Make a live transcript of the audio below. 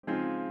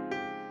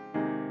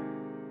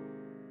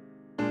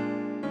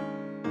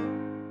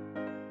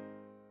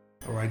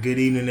All right, good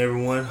evening,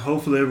 everyone.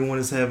 Hopefully, everyone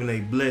is having a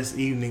blessed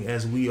evening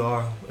as we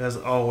are. As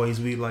always,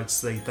 we'd like to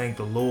say thank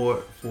the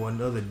Lord for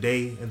another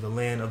day in the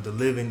land of the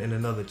living and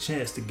another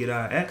chance to get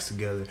our acts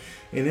together.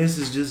 And this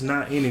is just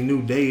not any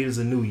new day, it is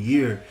a new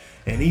year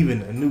and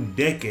even a new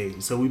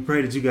decade. So we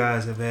pray that you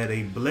guys have had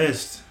a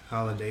blessed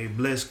holiday,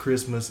 blessed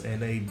Christmas,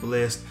 and a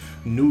blessed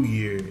New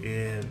Year.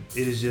 And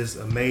it is just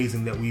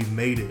amazing that we've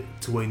made it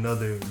to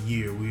another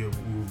year. We were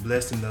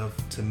blessed enough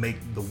to make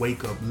the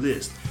wake up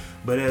list.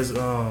 But as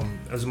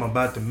I'm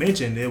about to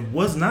mention, it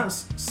was not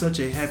such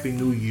a happy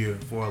New Year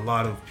for a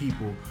lot of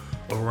people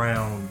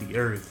around the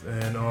earth.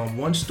 And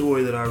one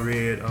story that I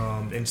read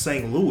in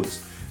St.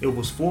 Louis, it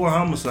was 4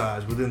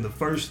 homicides within the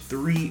first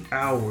 3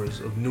 hours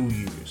of New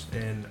Year's,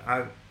 and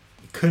I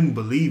couldn't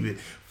believe it.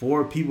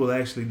 4 people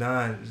actually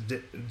died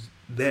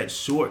that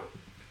short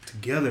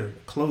together,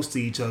 close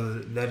to each other.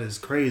 That is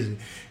crazy.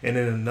 And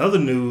in another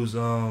news,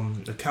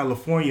 a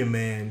California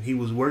man, he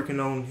was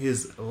working on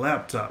his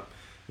laptop.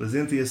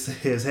 Lazenthia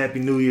says, Happy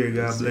New Year.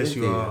 God bless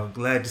you all.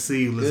 Glad to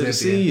see you, Lazenthia. Good to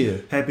see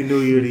you. Happy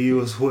New Year to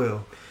you as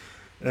well.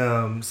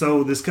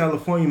 So this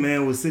California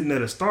man was sitting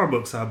at a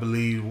Starbucks, I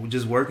believe,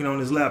 just working on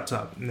his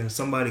laptop. And then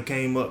somebody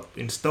came up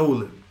and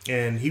stole it.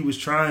 And he was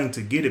trying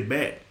to get it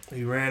back.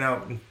 He ran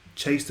out and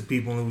chased the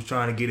people and was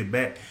trying to get it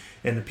back.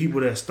 And the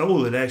people that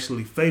stole it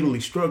actually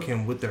fatally struck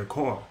him with their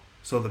car.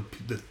 So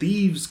the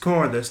thieves'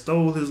 car that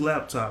stole his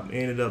laptop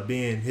ended up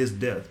being his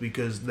death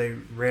because they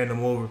ran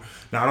him over.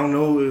 Now, I don't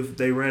know if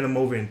they ran him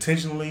over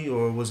intentionally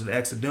or was it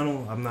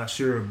accidental. I'm not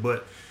sure,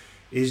 but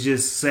it's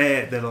just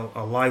sad that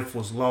a life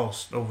was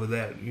lost over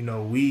that. You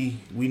know, we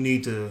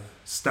need to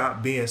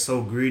stop being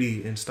so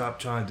greedy and stop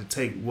trying to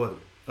take what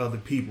other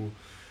people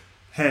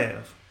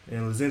have.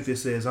 And Lazenthia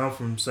says, I'm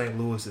from St.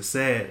 Louis. It's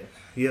sad.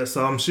 Yeah,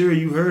 so I'm sure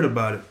you heard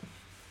about it.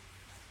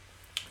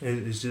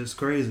 It's just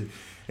crazy.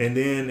 And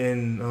then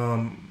in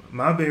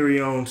my very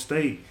own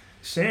state,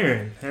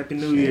 Sharon, Happy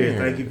New Year.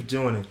 Thank you for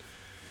joining.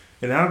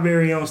 In our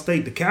very own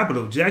state, the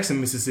capital, Jackson,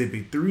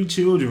 Mississippi, 3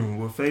 children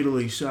were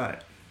fatally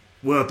shot.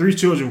 Well, 3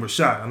 children were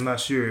shot. I'm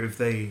not sure if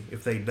they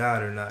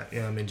died or not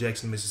in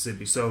Jackson,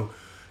 Mississippi. So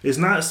it's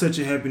not such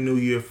a happy new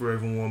year for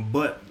everyone,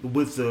 but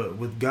with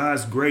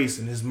God's grace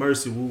and His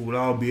mercy, we would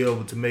all be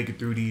able to make it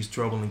through these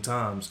troubling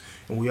times.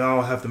 And we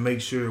all have to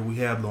make sure we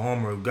have the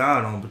armor of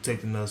God on,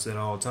 protecting us at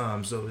all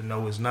times. So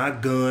it's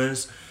not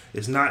guns,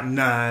 it's not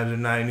knives, or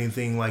not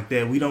anything like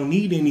that. We don't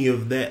need any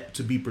of that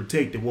to be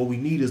protected. What we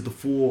need is the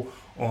full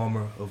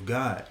armor of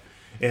God.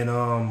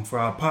 And for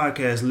our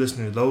podcast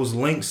listeners, those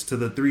links to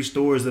the 3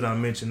 stories that I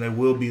mentioned, they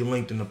will be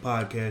linked in the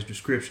podcast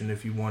description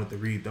if you wanted to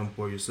read them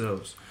for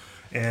yourselves.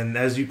 And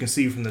as you can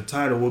see from the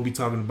title, we'll be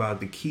talking about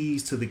the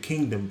keys to the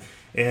kingdom.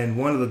 And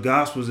one of the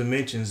Gospels, it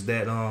mentions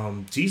that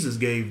Jesus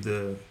gave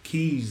the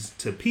keys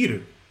to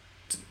Peter,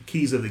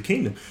 keys of the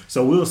kingdom.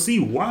 So we'll see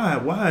why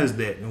is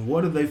that, and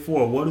what are they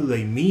for? What do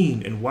they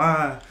mean? And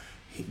why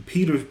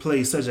Peter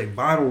plays such a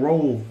vital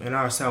role in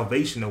our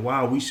salvation, and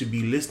why we should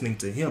be listening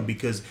to him,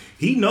 because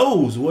he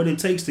knows what it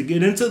takes to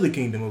get into the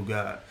kingdom of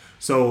God.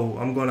 So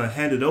I'm going to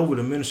hand it over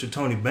to Minister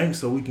Tony Banks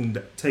so we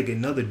can take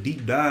another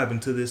deep dive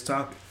into this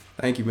topic.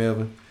 Thank you,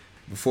 Melvin.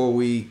 Before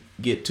we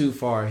get too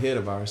far ahead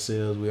of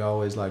ourselves, we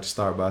always like to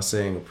start by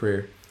saying a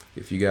prayer.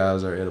 If you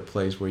guys are at a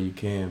place where you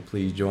can,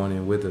 please join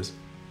in with us.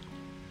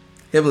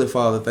 Heavenly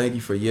Father, thank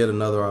you for yet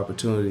another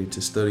opportunity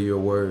to study your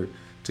word,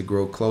 to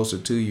grow closer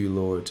to you,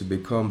 Lord, to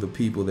become the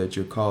people that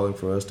you're calling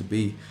for us to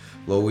be.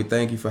 Lord, we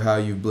thank you for how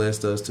you've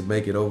blessed us to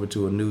make it over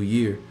to a new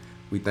year.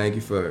 We thank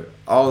you for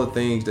all the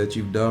things that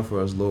you've done for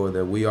us, Lord,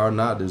 that we are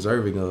not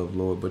deserving of,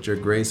 Lord, but your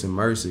grace and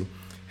mercy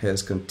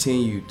has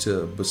continued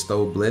to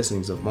bestow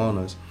blessings upon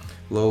us.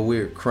 Lord,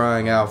 we're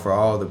crying out for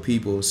all the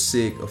people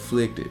sick,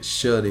 afflicted,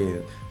 shut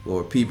in,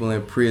 Lord, people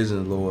in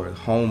prison, Lord,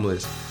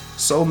 homeless.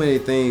 So many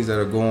things that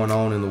are going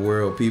on in the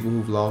world, people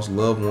who've lost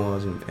loved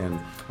ones and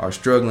are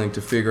struggling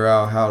to figure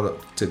out how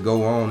to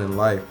go on in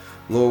life.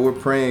 Lord, we're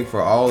praying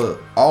for all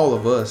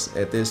of us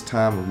at this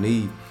time of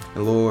need.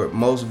 And Lord,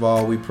 most of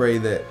all, we pray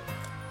that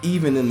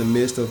even in the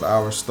midst of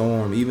our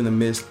storm, even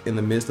in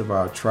the midst of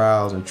our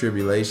trials and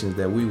tribulations,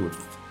 that we would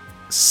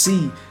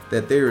see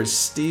that there is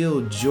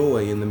still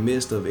joy in the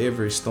midst of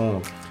every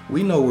storm.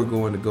 We know we're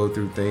going to go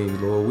through things,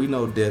 Lord. We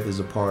know death is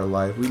a part of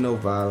life. We know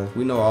violence.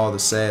 We know all the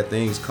sad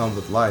things come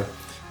with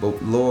life.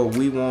 But Lord,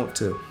 we want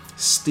to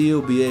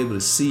still be able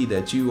to see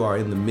that you are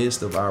in the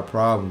midst of our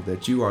problems,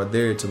 that you are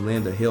there to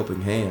lend a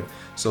helping hand.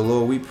 So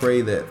Lord, we pray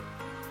that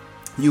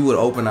you would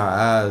open our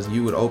eyes,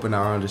 you would open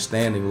our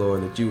understanding,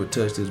 Lord, that you would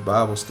touch this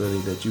Bible study,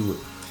 that you would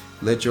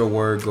let your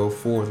word go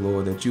forth,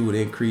 Lord, that you would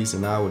increase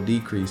and I would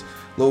decrease.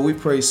 Lord, we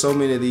pray so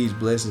many of these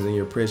blessings in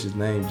your precious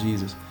name,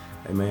 Jesus.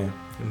 Amen.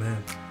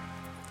 Amen.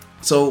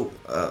 So,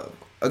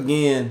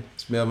 again,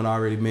 as Melvin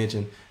already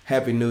mentioned,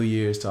 Happy New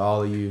Year's to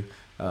all of you.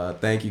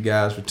 Thank you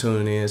guys for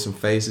tuning in. Some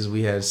faces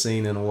we hadn't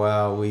seen in a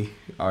while. We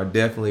are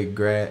definitely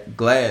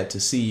glad to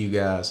see you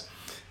guys.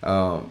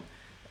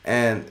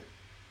 And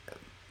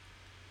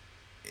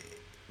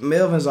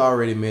Melvin's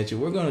already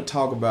mentioned, we're going to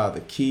talk about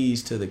the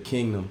keys to the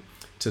kingdom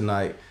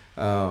tonight.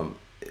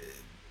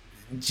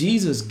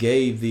 Jesus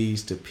gave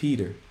these to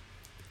Peter.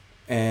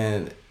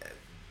 And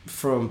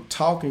from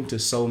talking to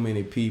so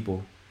many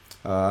people,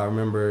 I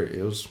remember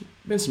it was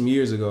been some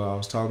years ago, I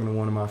was talking to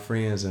one of my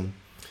friends, and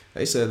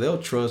they said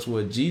they'll trust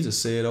what Jesus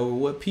said over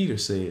what Peter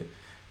said.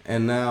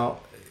 And now,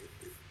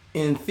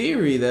 in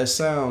theory, that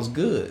sounds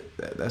good.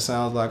 That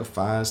sounds like a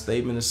fine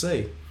statement to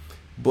say.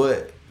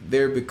 But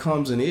there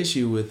becomes an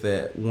issue with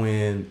that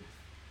when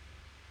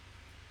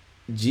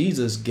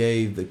Jesus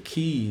gave the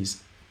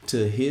keys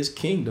to his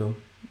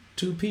kingdom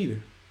to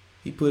Peter.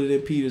 He put it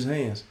in Peter's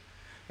hands.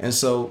 And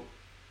so,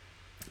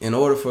 in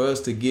order for us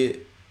to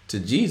get to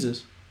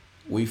Jesus,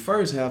 we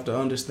first have to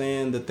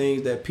understand the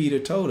things that Peter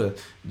told us.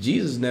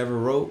 Jesus never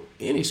wrote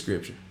any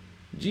scripture.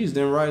 Jesus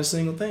didn't write a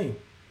single thing.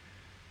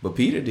 But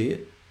Peter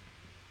did.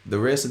 The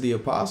rest of the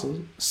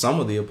apostles, some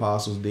of the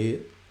apostles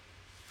did.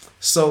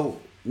 So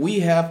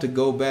we have to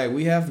go back.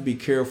 We have to be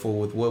careful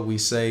with what we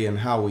say and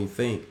how we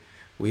think.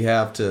 We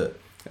have to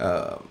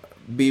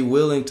be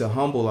willing to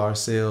humble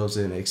ourselves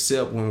and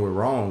accept when we're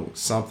wrong.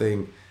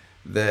 Something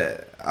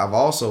that I've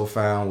also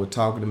found with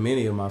talking to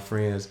many of my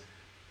friends,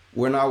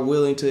 we're not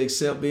willing to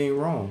accept being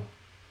wrong.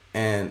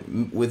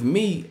 And with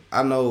me,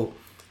 I know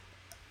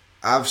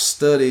I've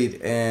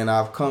studied and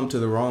I've come to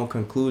the wrong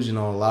conclusion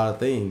on a lot of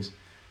things.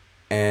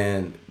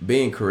 And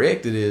being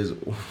corrected is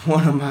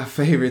one of my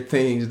favorite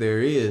things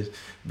there is,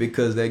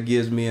 because that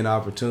gives me an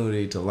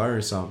opportunity to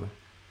learn something.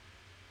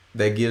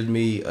 That gives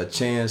me a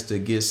chance to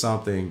get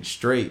something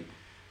straight.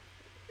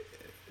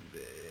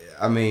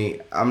 I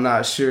mean, I'm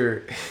not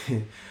sure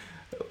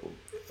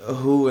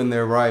who in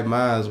their right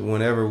minds,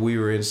 whenever we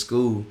were in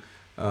school,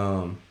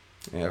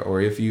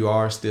 or if you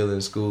are still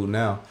in school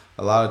now,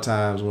 a lot of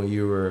times when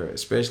you were,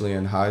 especially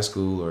in high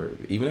school or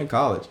even in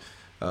college,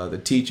 the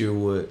teacher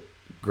would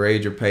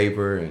grade your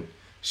paper and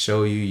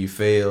show you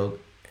failed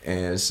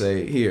and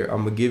say, here,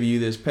 I'm going to give you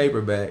this paper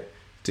back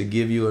to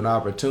give you an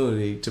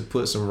opportunity to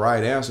put some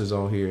right answers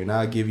on here, and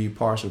I'll give you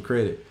partial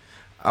credit.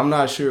 I'm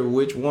not sure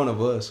which one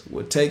of us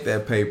would take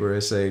that paper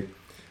and say,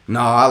 no,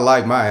 I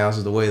like my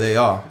answers the way they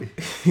are.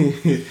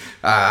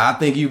 I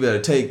think you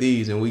better take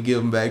these, and we give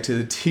them back to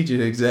the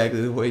teacher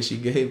exactly the way she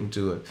gave them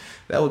to us.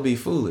 That would be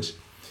foolish.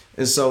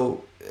 And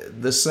so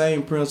the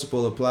same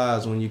principle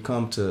applies when you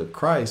come to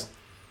Christ.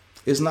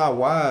 It's not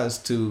wise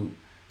to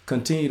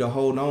continue to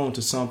hold on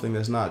to something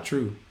that's not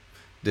true.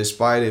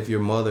 Despite if your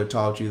mother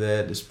taught you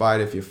that,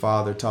 despite if your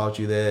father taught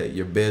you that,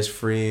 your best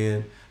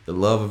friend, the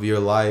love of your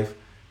life,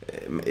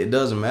 it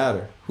doesn't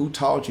matter who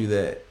taught you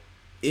that.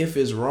 If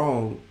it's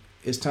wrong,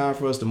 it's time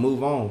for us to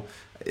move on.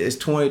 It's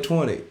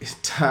 2020.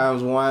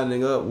 Time's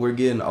winding up. We're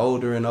getting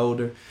older and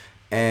older.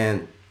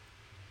 And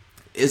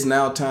it's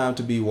now time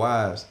to be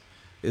wise.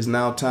 It's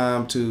now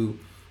time to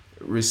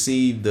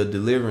receive the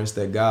deliverance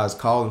that God's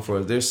calling for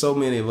us. There's so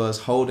many of us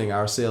holding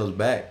ourselves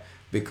back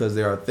because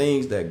there are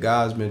things that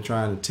God's been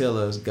trying to tell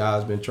us,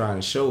 God's been trying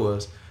to show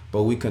us,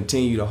 but we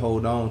continue to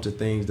hold on to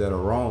things that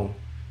are wrong.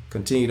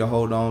 Continue to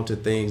hold on to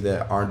things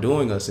that aren't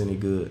doing us any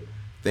good,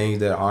 things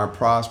that aren't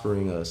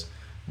prospering us.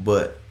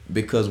 But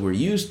because we're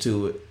used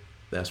to it,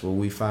 that's what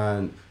we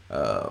find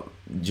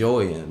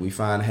joy in. We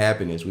find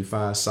happiness. We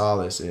find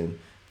solace in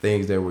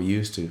things that we're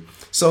used to.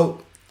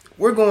 So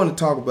we're going to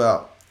talk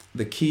about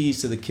the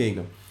keys to the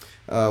kingdom.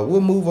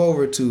 We'll move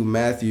over to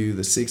Matthew,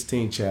 the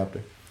 16th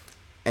chapter.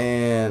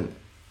 And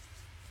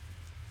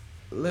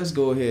let's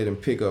go ahead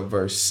and pick up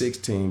verse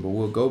 16, but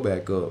we'll go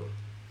back up.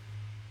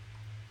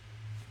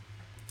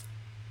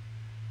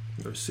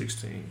 Verse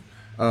 16.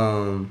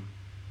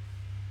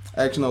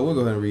 Actually, no, we'll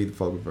go ahead and read the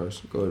focus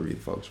verse. Go ahead and read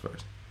the focus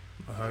verse.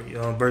 All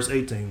right, verse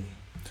 18.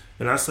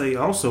 And I say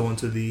also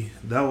unto thee,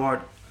 thou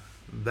art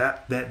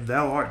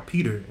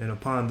Peter, and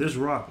upon this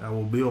rock I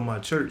will build my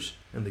church,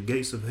 and the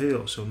gates of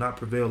hell shall not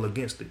prevail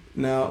against it.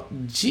 Now,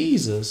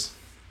 Jesus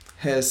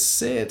has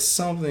said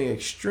something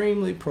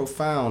extremely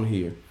profound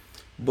here,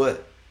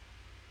 but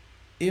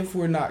if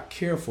we're not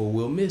careful,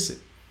 we'll miss it.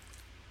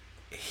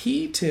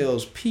 He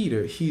tells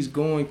Peter he's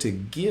going to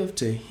give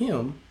to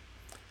him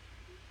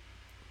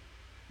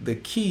the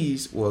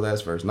keys. Well,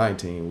 that's verse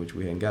 19, which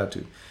we hadn't got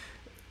to.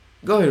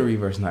 Go ahead and read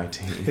verse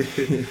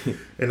 19.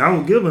 And I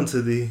will give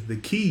unto thee the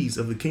keys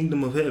of the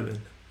kingdom of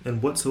heaven.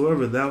 And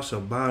whatsoever thou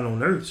shalt bind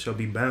on earth shall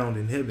be bound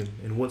in heaven.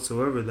 And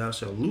whatsoever thou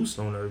shalt loose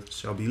on earth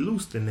shall be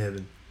loosed in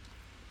heaven.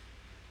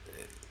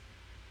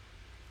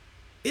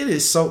 It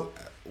is so...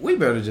 We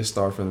better just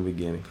start from the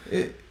beginning.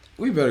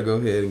 We better go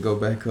ahead and go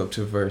back up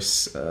to verse...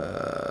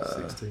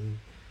 16.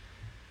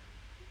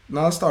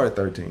 No, let's start at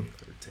 13.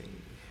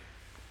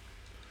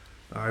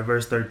 All right,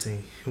 verse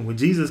 13. When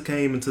Jesus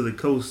came into the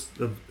coast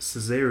of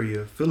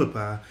Caesarea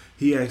Philippi,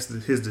 he asked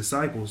his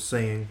disciples,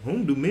 saying,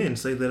 whom do men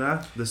say that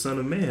I, the Son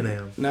of Man,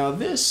 am? Now,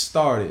 this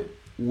started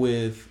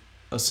with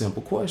a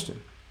simple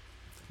question.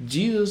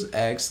 Jesus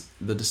asked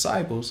the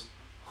disciples,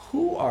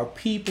 who are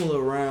people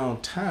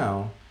around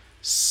town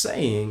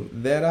saying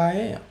that I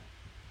am?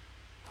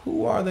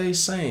 Who are they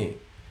saying?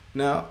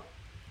 Now,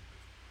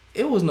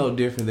 it was no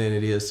different than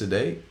it is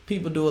today.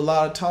 People do a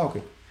lot of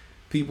talking.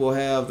 People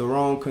have the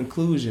wrong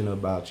conclusion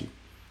about you.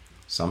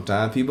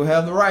 Sometimes people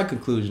have the right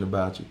conclusion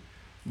about you.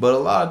 But a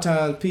lot of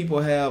times people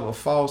have a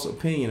false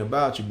opinion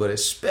about you, but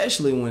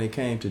especially when it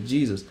came to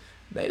Jesus,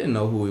 they didn't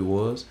know who he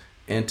was.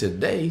 And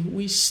today,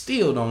 we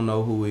still don't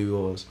know who he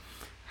was.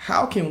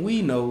 How can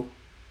we know,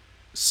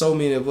 so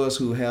many of us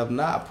who have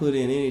not put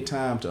in any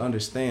time to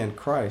understand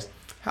Christ,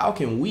 how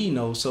can we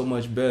know so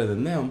much better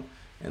than them,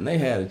 and they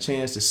had a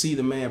chance to see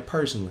the man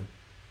personally?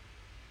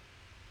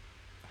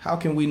 How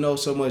can we know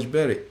so much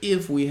better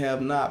if we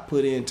have not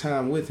put in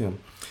time with him?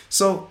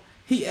 So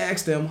he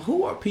asked them,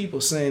 who are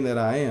people saying that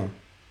I am?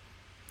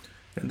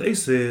 And they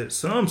said,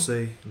 some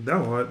say,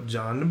 thou art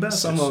John the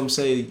Baptist. Some of them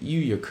say, you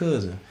your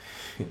cousin.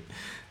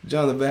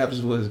 John the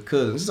Baptist was his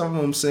cousin. Some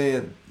of them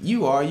saying,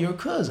 you are your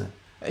cousin.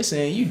 They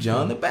saying, you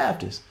John the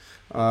Baptist.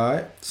 All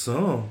right.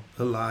 Some,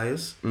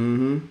 Elias.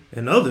 Mm-hmm.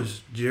 And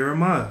others,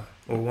 Jeremiah,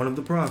 or one of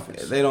the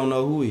prophets. They don't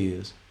know who he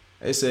is.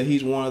 They said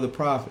he's one of the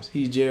prophets.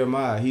 He's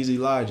Jeremiah. He's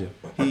Elijah.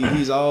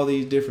 He's all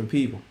these different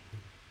people.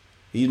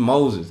 He's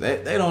Moses.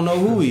 They don't know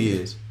who he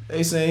is.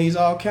 They saying he's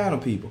all kind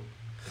of people.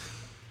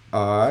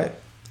 All right.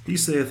 He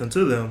saith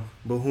unto them,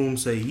 but whom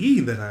say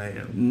ye that I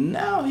am?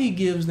 Now he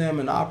gives them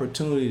an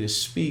opportunity to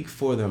speak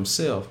for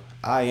themselves.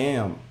 I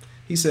am.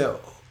 He said,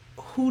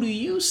 who do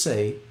you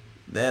say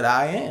that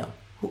I am?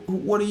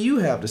 What do you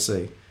have to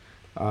say?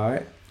 All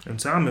right. And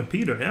Simon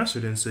Peter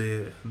answered and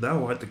said,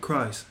 thou art the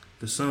Christ,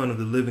 the Son of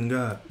the living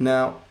God.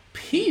 Now,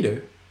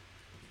 Peter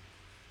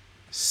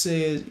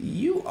says,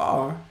 you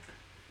are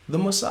the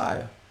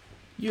Messiah.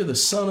 You're the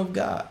Son of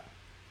God.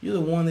 You're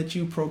the one that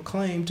you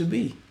proclaim to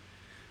be.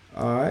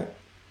 All right.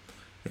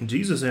 And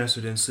Jesus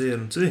answered and said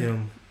unto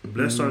him,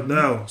 blessed art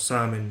thou,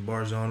 Simon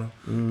Bar-Jonah,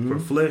 for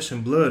flesh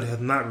and blood hath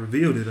not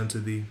revealed it unto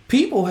thee.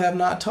 People have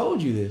not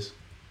told you this.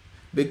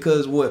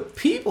 Because what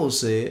people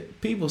say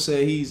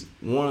he's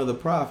one of the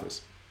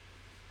prophets.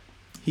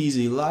 He's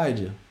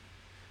Elijah.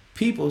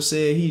 People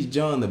said he's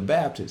John the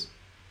Baptist.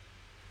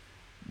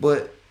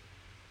 But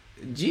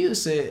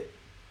Jesus said,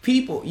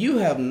 people, you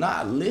have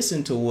not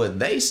listened to what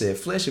they said.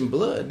 Flesh and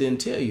blood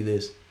didn't tell you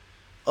this.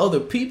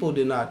 Other people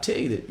did not tell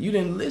you that. You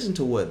didn't listen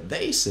to what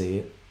they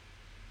said.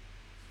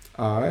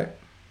 All right.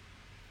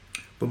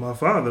 But my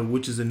Father,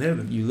 which is in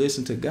heaven. You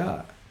listen to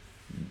God.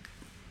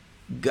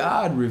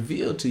 God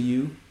revealed to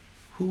you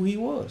who he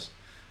was.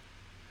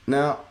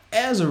 Now,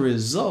 as a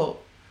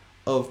result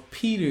of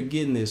Peter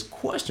getting this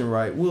question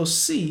right, we'll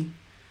see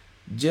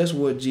just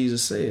what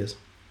Jesus says.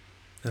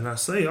 And I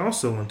say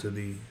also unto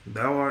thee,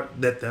 thou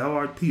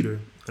art Peter,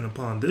 and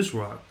upon this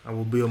rock I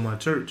will build my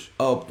church.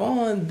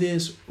 Upon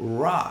this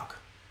rock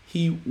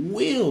he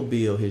will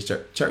build his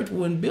church. Church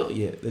wasn't built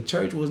yet. The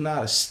church was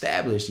not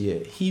established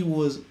yet. He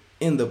was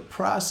in the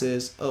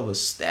process of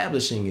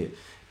establishing it.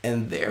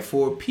 And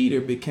therefore,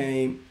 Peter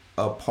became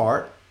a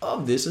part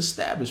of this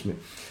establishment.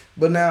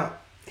 But now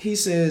he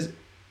says,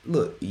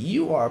 look,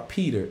 you are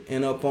Peter,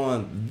 and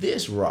upon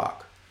this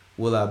rock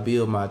will I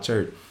build my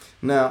church.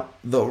 Now,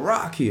 the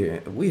rock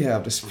here, we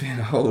have to spend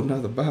a whole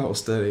nother Bible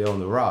study on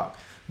the rock,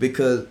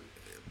 because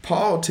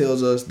Paul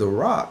tells us the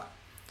rock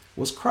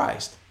was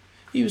Christ.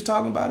 He was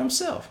talking about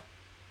himself.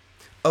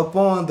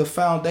 Upon the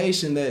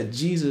foundation that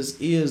Jesus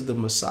is the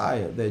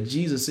Messiah, that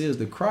Jesus is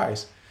the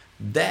Christ,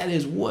 that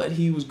is what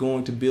he was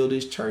going to build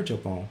his church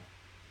upon.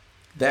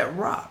 That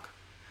rock.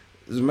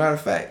 As a matter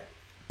of fact,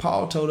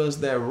 Paul told us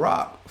that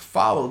rock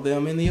followed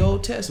them in the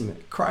Old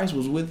Testament. Christ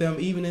was with them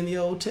even in the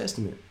Old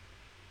Testament.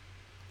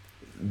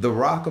 The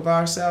rock of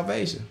our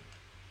salvation.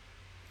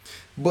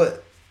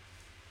 But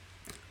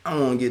I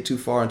don't want to get too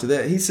far into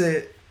that. He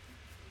said,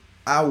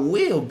 I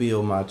will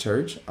build my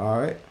church, all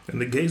right? And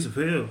the gates of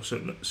hell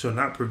shall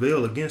not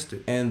prevail against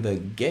it. And the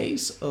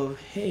gates of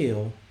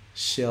hell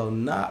shall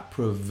not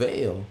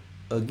prevail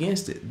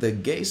against it. The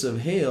gates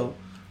of hell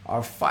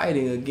are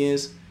fighting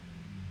against.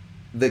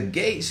 The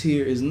gates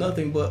here is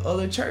nothing but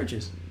other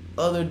churches,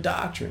 other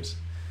doctrines.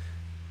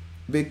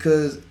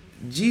 Because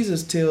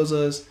Jesus tells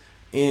us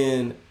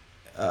in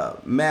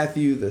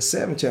Matthew the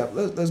 7th chapter.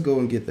 Let's go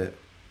and get that.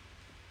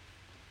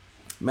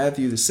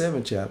 Matthew the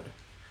 7th chapter.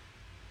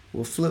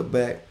 We'll flip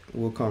back.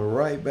 We'll come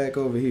right back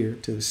over here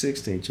to the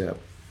 16th chapter.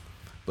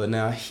 But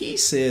now he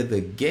said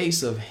the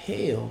gates of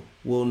hell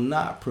will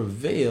not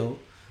prevail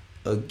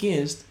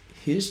against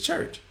his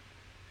church.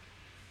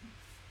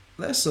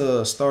 Let's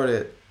start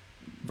at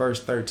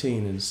verse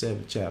 13 in the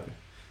 7th chapter.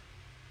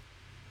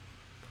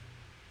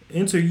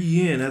 Enter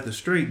ye in at the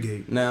straight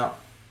gate. Now,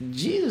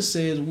 Jesus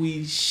says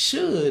we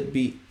should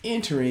be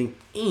entering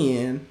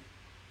in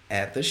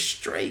at the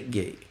straight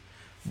gate.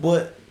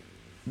 But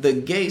the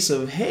gates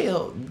of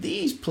hell,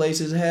 these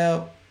places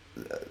have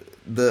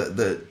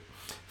the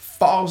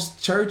false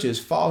churches,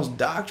 false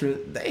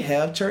doctrine, they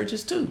have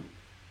churches too.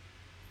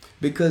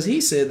 Because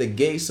he said the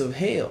gates of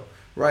hell.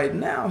 Right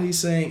now he's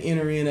saying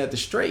enter in at the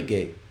straight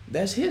gate.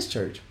 That's his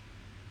church.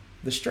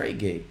 The straight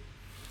gate.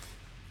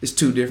 It's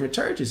two different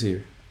churches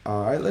here.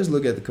 All right, let's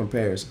look at the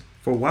comparison.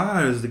 For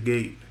wide is the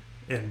gate,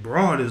 and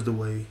broad is the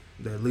way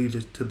that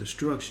leadeth to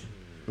destruction.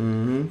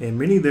 Mm-hmm. And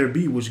many there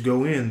be which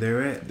go in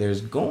thereat.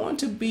 There's going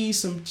to be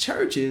some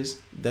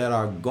churches that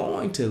are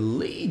going to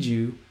lead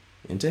you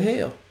into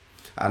hell.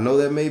 I know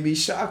that may be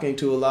shocking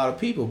to a lot of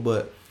people,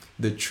 but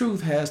the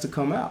truth has to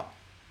come out.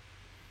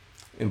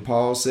 And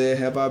Paul said,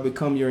 have I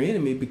become your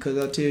enemy because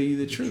I tell you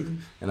the truth?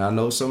 And I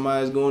know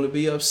somebody's going to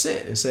be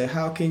upset and say,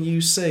 how can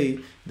you say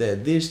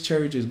that this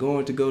church is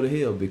going to go to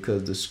hell?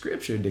 Because the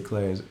scripture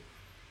declares it.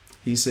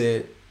 He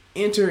said,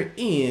 enter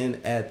in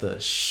at the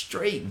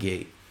straight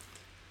gate.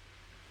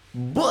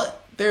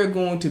 But there are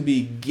going to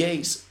be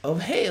gates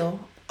of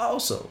hell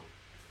also.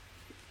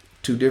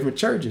 Two different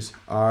churches,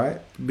 all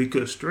right?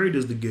 Because straight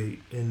is the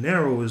gate, and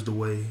narrow is the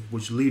way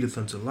which leadeth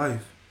unto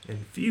life,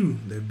 and few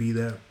there be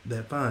that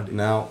find it.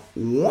 Now,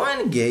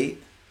 one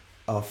gate,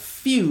 a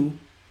few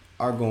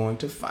are going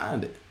to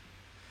find it.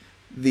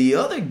 The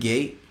other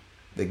gate,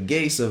 the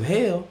gates of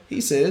hell, he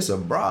said it's a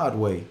broad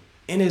way,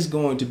 and it's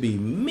going to be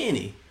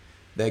many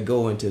that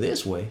go into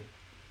this way.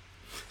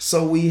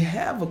 So we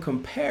have a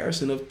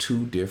comparison of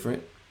two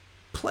different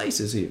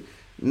places here.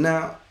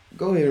 Now,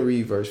 go ahead and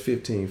read verse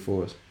 15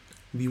 for us.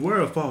 Beware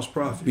of false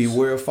prophets.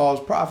 Beware of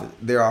false prophets.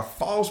 There are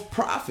false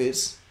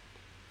prophets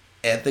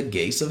at the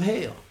gates of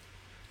hell,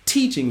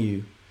 teaching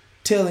you,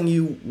 telling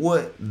you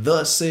what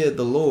thus said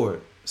the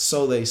Lord,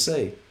 so they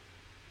say.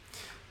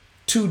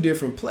 Two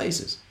different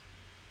places.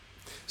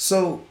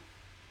 So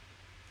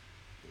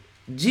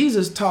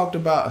Jesus talked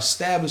about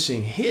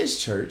establishing his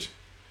church,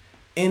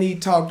 and he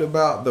talked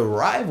about the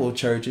rival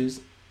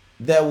churches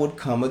that would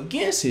come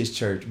against his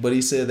church, but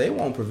he said they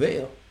won't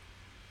prevail.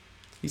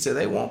 He said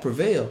they won't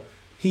prevail.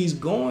 He's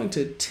going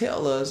to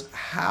tell us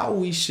how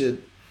we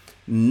should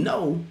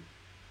know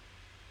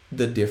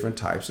the different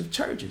types of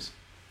churches.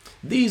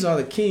 These are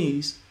the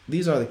keys.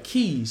 These are the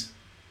keys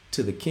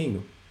to the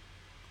kingdom.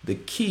 The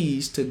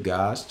keys to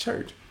God's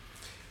church.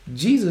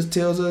 Jesus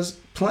tells us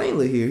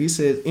plainly here. He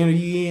says, enter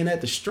ye in at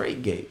the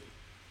straight gate.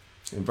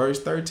 In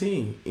verse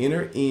 13,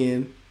 enter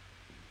ye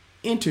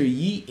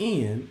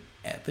in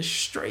at the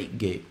straight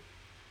gate.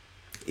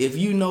 If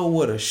you know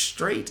what a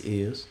straight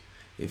is,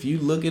 if you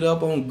look it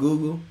up on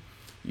Google,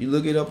 you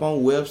look it up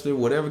on Webster,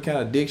 whatever kind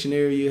of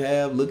dictionary you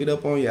have, look it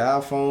up on your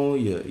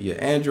iPhone,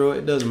 your Android,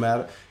 it doesn't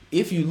matter.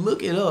 If you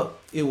look it up,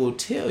 it will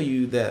tell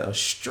you that a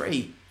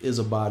straight is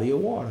a body of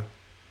water.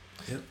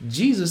 Yep.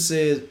 Jesus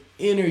says,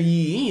 enter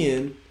ye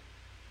in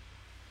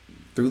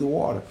through the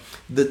water.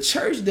 The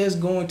church that's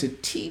going to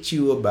teach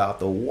you about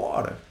the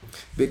water,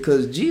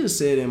 because Jesus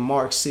said in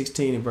Mark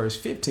 16 and verse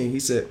 15, he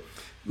said,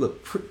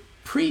 look,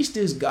 preach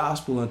this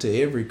gospel unto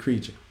every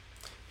creature.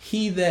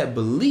 He that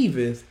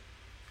believeth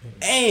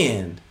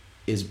and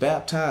is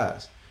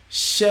baptized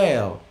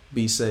shall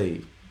be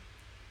saved.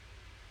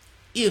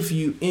 If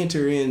you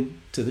enter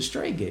into the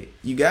straight gate,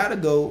 you got to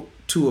go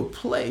to a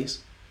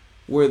place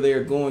where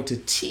they're going to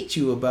teach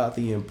you about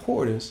the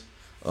importance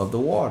of the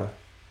water.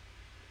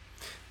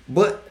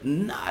 But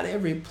not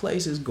every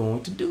place is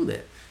going to do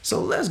that.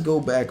 So let's go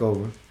back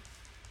over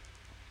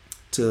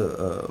to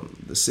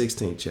the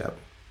 16th chapter.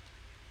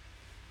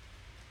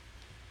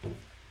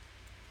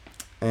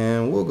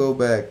 And we'll go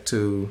back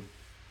to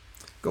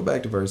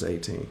verse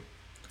 18.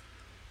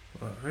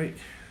 All right.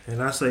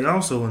 And I say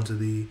also unto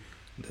thee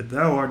that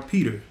thou art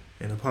Peter,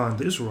 and upon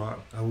this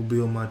rock I will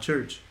build my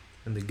church,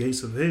 and the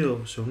gates of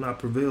hell shall not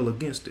prevail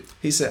against it.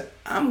 He said,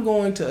 I'm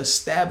going to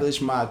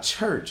establish my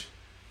church,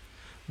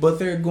 but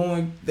there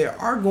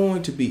are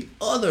going to be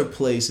other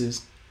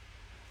places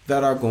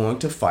that are going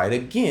to fight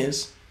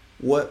against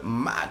what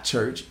my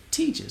church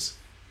teaches.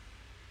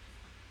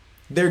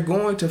 They're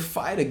going to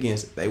fight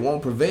against it. They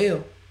won't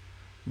prevail,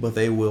 but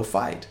they will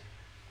fight.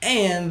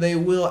 And they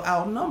will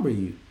outnumber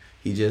you.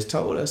 He just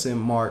told us in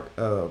Mark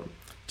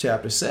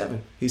chapter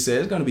 7. He said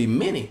there's going to be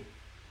many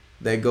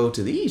that go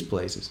to these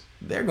places.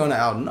 They're going to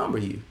outnumber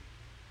you.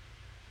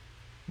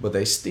 But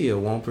they still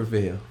won't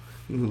prevail.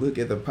 Look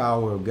at the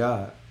power of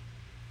God.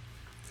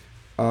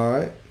 All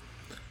right.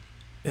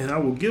 And I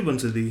will give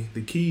unto thee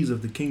the keys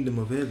of the kingdom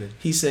of heaven.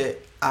 He said,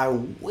 I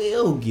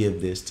will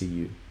give this to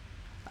you.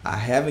 I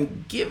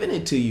haven't given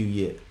it to you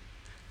yet.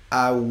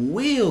 I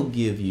will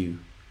give you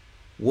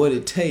what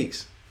it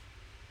takes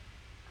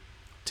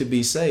to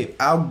be saved.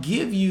 I'll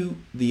give you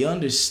the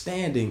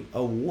understanding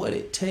of what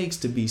it takes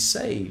to be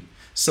saved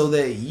so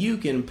that you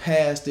can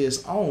pass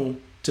this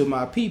on to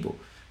my people.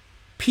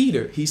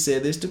 Peter, he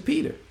said this to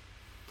Peter.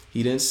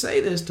 He didn't say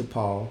this to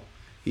Paul.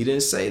 He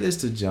didn't say this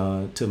to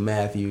John, to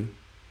Matthew.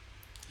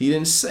 He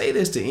didn't say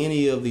this to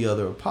any of the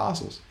other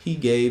apostles. He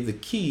gave the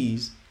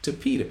keys to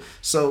Peter.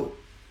 So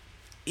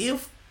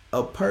if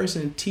a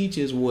person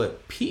teaches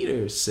what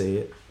Peter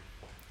said,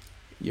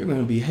 you're going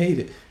to be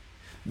hated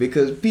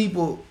because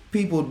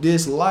people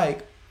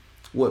dislike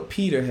what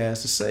Peter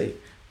has to say.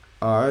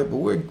 All right,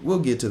 but we'll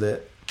get to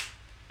that.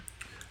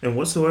 And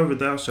whatsoever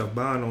thou shalt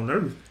bind on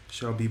earth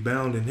shall be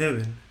bound in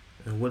heaven,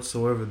 and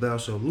whatsoever thou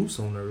shalt loose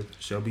on earth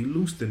shall be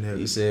loosed in heaven.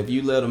 He said, if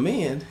you let them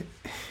in,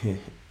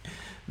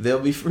 they'll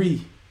be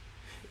free.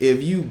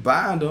 If you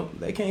bind them,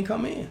 they can't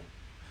come in.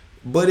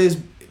 But it's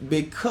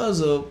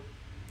because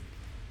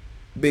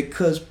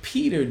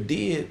Peter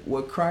did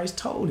what Christ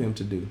told him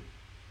to do.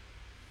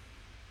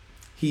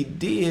 He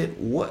did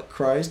what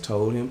Christ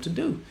told him to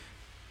do.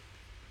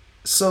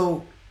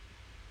 So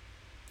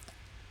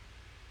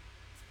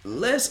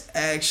let's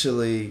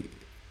actually,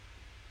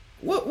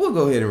 we'll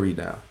go ahead and read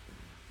down.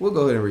 We'll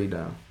go ahead and read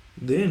down.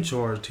 Then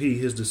charged he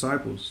his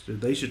disciples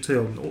that they should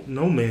tell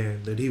no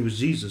man that he was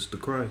Jesus the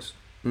Christ.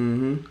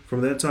 Mm-hmm.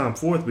 From that time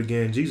forth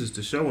began Jesus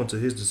to show unto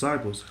his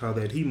disciples how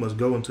that he must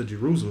go into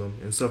Jerusalem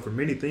and suffer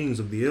many things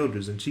of the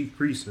elders and chief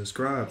priests and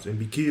scribes, and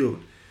be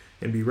killed,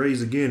 and be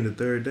raised again the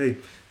third day.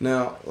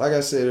 Now, like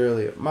I said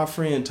earlier, my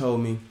friend told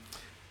me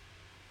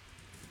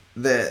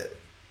that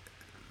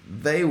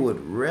they would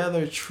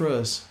rather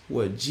trust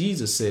what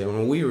Jesus said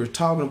when we were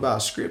talking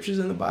about scriptures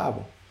in the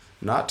Bible.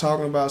 Not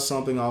talking about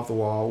something off the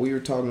wall. We were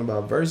talking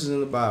about verses in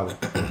the Bible.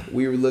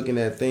 We were looking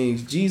at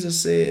things Jesus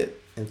said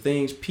and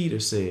things Peter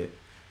said.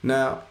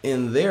 Now,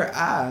 in their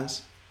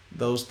eyes,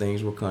 those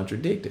things were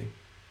contradicting.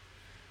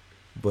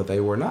 But they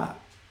were not.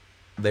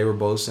 They were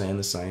both saying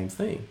the same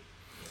thing.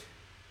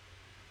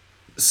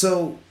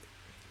 So,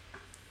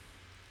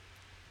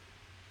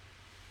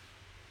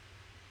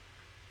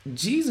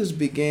 Jesus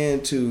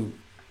began to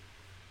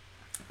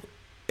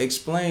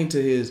explain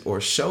to his,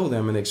 or show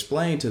them and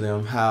explain to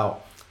them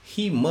how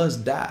he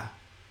must die.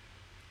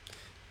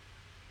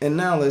 And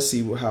now let's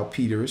see how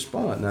Peter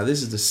responds. Now,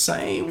 this is the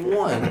same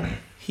one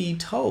he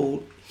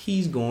told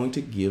he's going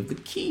to give the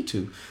key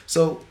to.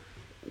 So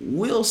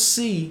we'll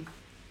see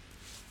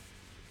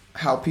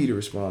how Peter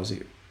responds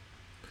here.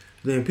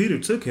 Then Peter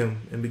took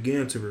him and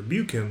began to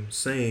rebuke him,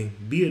 saying,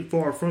 Be it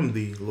far from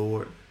thee,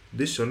 Lord,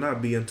 this shall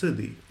not be unto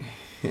thee.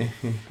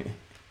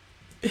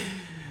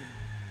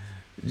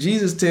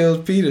 Jesus tells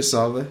Peter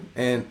something,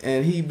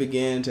 and he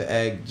began to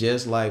act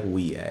just like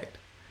we act.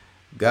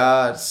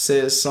 God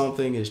says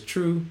something is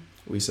true.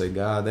 We say,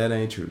 God, that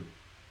ain't true.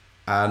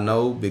 I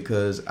know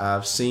because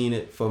I've seen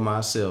it for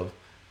myself.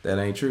 That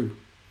ain't true.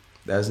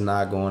 That's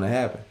not going to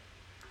happen.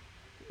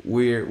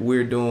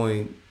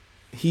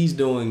 He's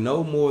doing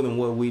no more than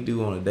what we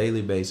do on a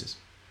daily basis.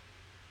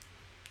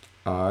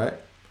 All right.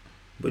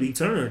 But he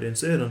turned and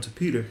said unto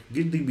Peter,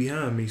 Get thee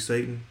behind me,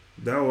 Satan.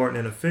 Thou art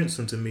an offense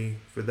unto me,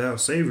 for thou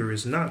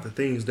savorest not the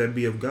things that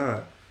be of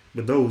God,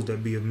 but those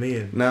that be of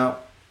men. Now,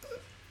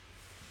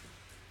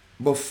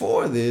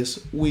 before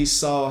this, we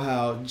saw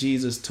how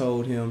Jesus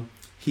told him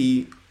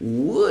he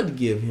would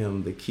give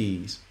him the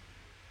keys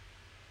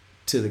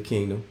to the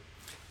kingdom.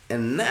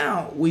 And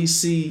now we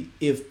see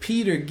if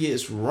Peter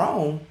gets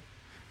wrong,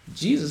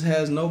 Jesus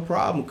has no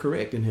problem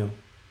correcting him.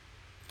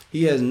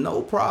 He has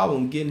no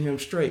problem getting him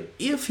straight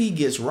if he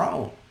gets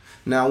wrong.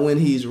 Now, when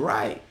he's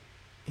right,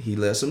 he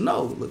lets him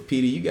know, look,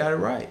 Peter, you got it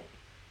right.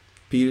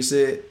 Peter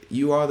said,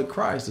 you are the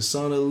Christ, the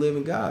Son of the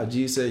living God.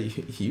 Jesus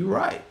said, you're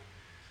right.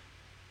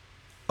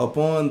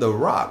 Upon the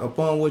rock,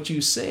 upon what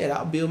you said,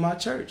 I'll build my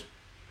church.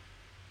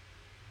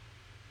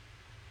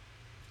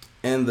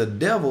 And the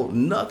devil,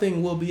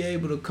 nothing will be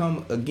able to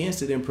come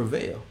against it and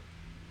prevail.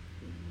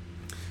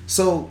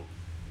 So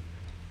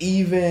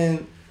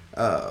even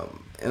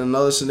in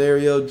another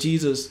scenario,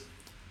 Jesus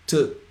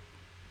took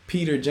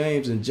Peter,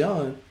 James, and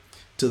John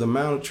to the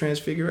Mount of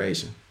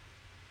Transfiguration.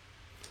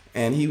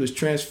 And he was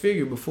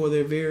transfigured before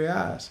their very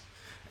eyes.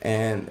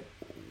 And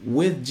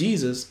with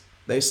Jesus,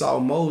 they saw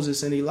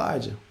Moses and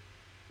Elijah.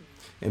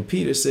 And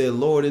Peter said,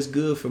 Lord, it's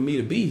good for me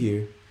to be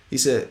here. He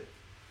said,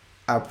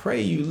 I pray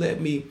you let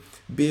me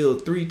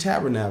build 3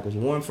 tabernacles,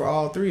 one for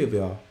all 3 of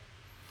y'all.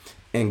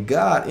 And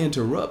God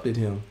interrupted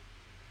him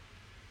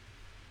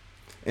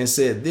and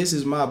said, this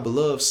is my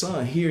beloved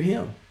son, hear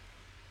him.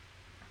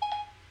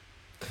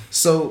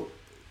 So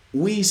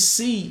we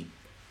see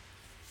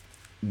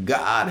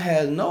God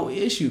has no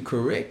issue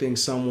correcting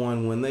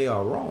someone when they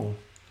are wrong.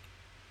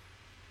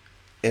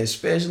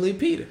 Especially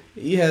Peter.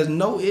 He has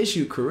no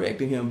issue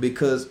correcting him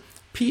because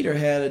Peter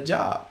had a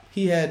job.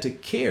 He had to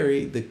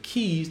carry the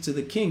keys to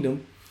the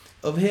kingdom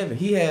of heaven.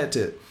 He had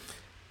to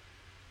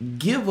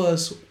give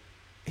us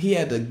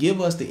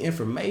the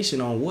information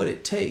on what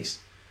it takes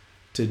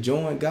to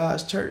join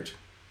God's church,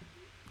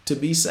 to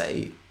be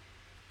saved.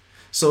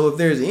 So if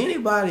there's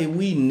anybody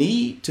we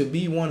need to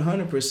be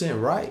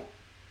 100% right,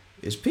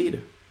 it's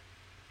Peter.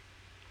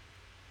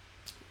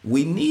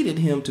 We needed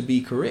him to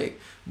be correct,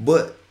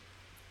 but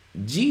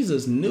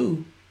Jesus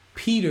knew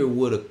Peter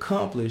would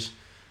accomplish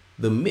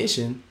the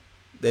mission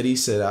that he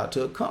set out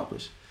to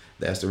accomplish.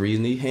 That's the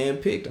reason he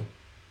handpicked him.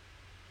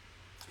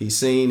 He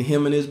seen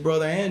him and his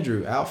brother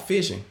Andrew out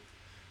fishing.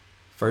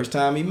 First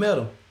time he met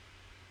him.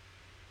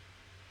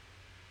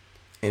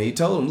 And he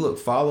told him, look,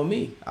 follow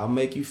me. I'll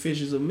make you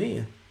fishers of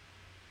men.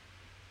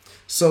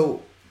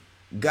 So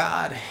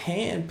God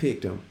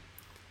handpicked him,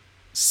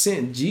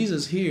 sent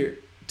Jesus here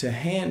to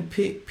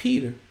handpick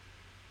Peter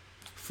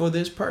for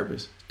this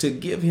purpose, to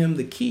give him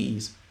the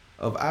keys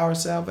of our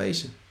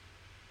salvation.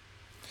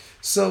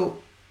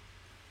 So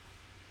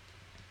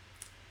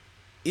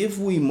if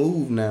we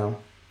move now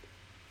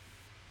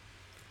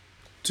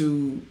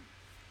to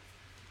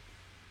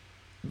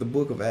the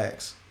book of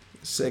Acts,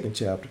 2nd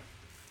chapter.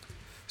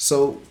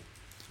 So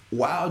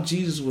while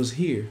Jesus was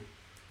here,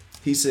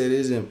 he said, it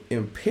is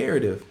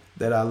imperative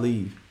that I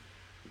leave.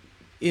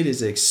 It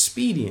is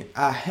expedient.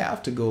 I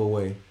have to go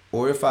away.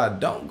 Or if I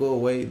don't go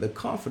away, the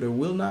Comforter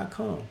will not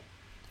come.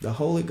 The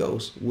Holy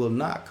Ghost will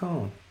not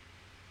come.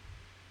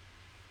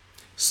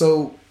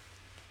 So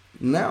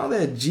now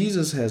that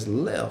Jesus has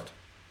left,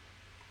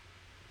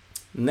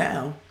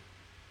 now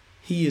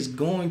he is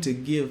going to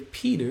give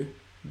Peter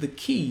the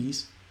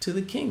keys to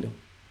the kingdom.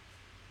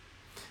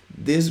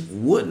 This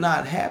would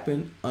not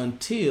happen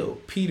until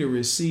Peter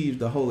receives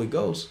the Holy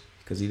Ghost,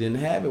 because he didn't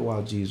have it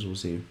while Jesus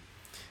was here.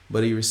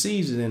 But he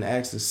receives it in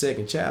Acts the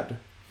 2nd chapter.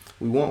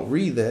 We won't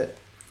read that,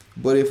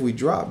 but if we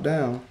drop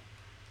down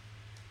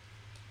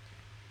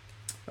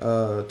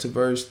to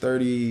verse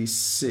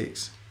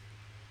 36,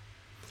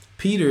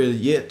 Peter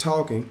is yet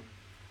talking.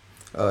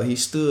 He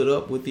stood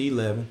up with the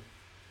 11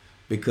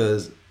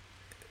 because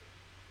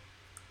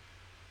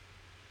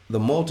the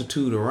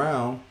multitude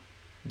around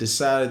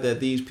decided that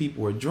these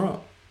people were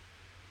drunk.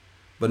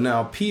 But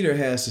now Peter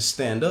has to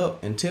stand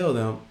up and tell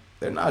them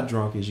they're not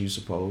drunk as you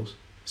suppose,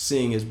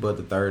 seeing it's but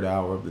the 3rd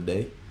hour of the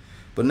day.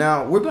 But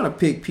now we're going to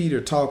pick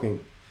Peter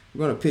talking.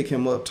 We're going to pick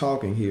him up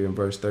talking here in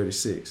verse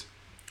 36.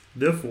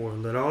 Therefore,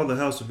 let all the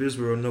house of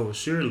Israel know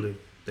assuredly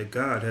that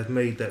God hath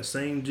made that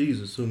same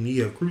Jesus whom ye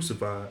have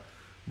crucified,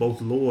 both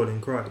Lord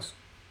and Christ.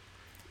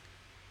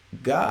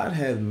 God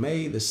hath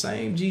made the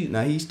same Jesus.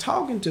 Now he's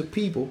talking to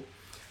people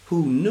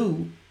who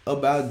knew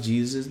about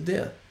Jesus'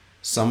 death.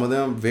 Some of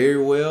them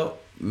very well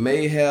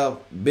may have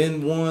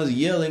been ones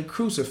yelling,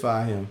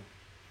 "Crucify him."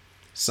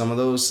 Some of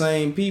those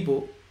same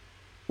people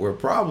were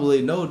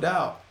probably, no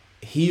doubt,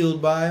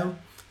 healed by him,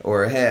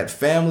 or had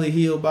family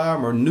healed by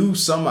him, or knew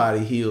somebody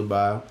healed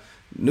by him,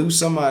 knew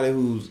somebody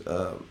who's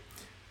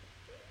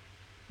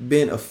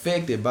been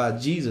affected by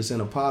Jesus in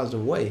a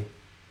positive way.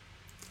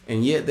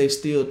 And yet they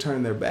still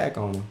turned their back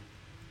on him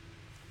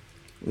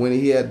when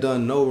he had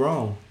done no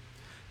wrong.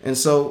 And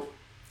so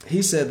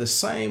he said, the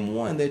same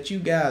one that you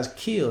guys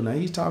killed, now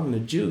he's talking to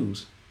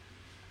Jews,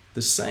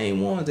 the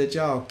same ones that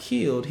y'all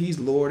killed, he's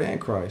Lord and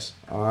Christ.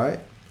 All right.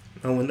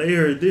 Now when they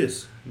heard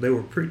this, they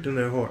were pricked in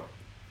their heart,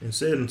 and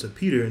said unto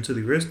Peter and to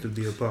the rest of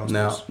the apostles.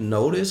 Now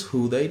notice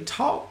who they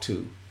talked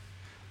to.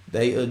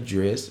 They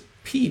addressed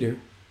Peter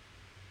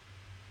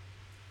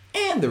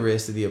and the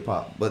rest of the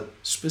apostles. But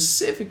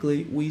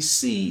specifically, we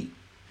see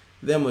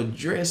them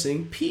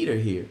addressing Peter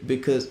here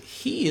because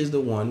he is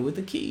the one with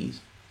the keys.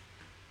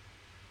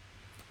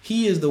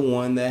 He is the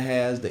one that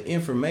has the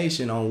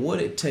information on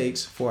what it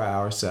takes for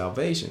our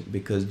salvation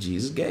because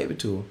Jesus gave it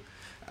to him.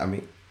 I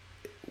mean,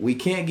 we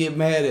can't get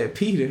mad at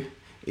Peter.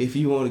 If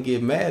you want to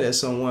get mad at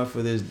someone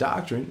for this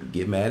doctrine,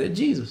 get mad at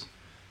Jesus.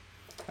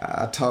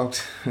 I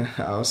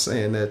was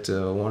saying that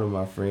to one of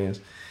my friends.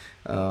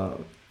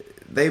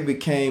 They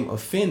became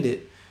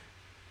offended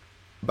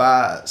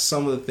by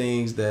some of the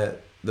things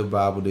that the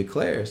Bible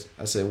declares.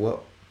 I said,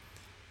 well,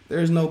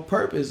 there's no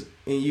purpose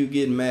in you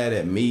getting mad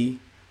at me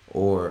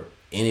or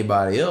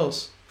anybody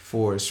else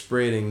for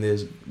spreading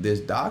this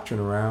doctrine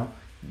around.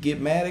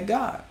 Get mad at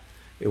God.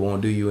 It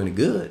won't do you any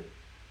good.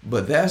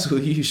 But that's who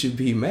you should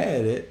be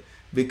mad at,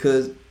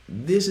 because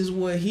this is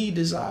what he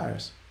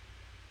desires.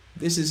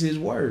 This is his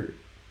word.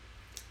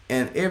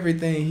 And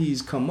everything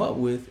he's come up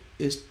with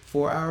is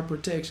for our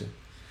protection.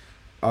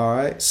 All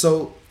right.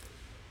 So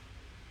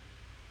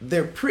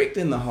they're pricked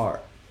in the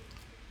heart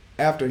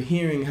after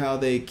hearing how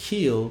they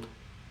killed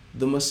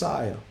the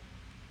Messiah,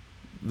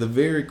 the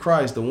very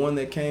Christ, the one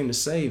that came to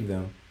save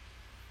them.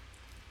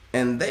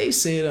 And they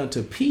said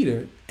unto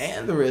Peter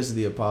and the rest of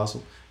the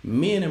apostles,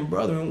 men and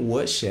brethren,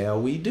 what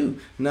shall we do?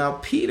 Now,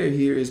 Peter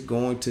here is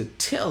going to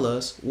tell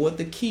us what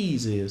the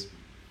keys is.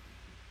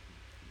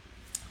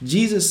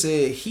 Jesus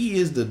said he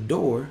is the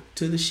door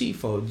to the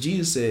sheepfold.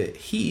 Jesus said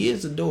he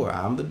is the door.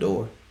 I'm the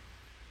door.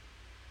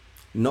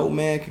 No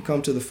man can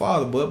come to the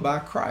Father but by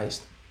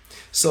Christ.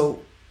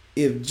 So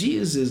if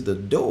Jesus is the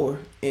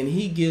door and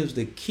he gives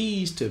the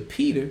keys to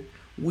Peter,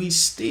 we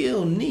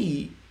still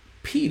need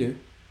Peter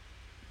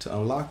to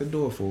unlock the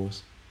door for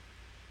us.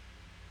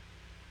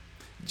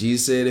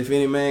 Jesus said, if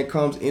any man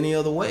comes any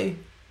other way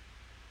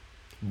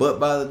but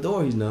by the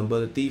door, he's none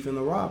but a thief and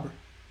a robber.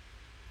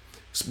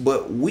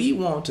 But we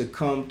want to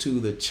come to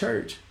the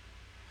church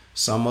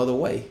some other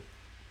way.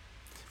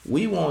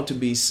 We want to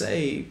be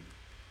saved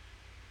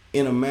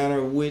in a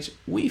manner which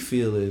we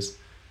feel is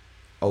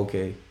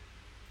okay.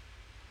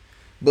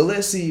 But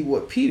let's see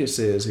what Peter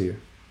says here.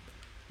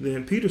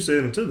 Then Peter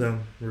said unto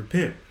them,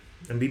 repent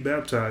and be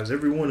baptized,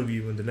 every one of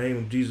you, in the name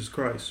of Jesus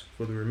Christ,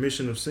 for the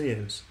remission of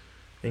sins,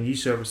 and ye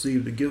shall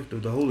receive the gift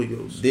of the Holy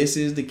Ghost. This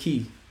is the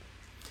key.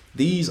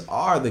 These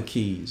are the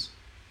keys.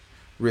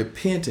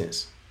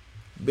 Repentance,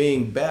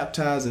 being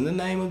baptized in the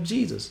name of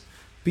Jesus.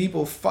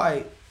 People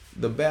fight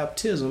the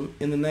baptism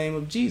in the name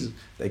of Jesus.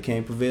 They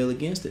can't prevail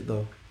against it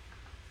though.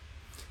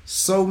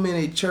 So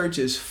many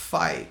churches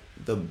fight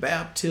the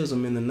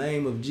baptism in the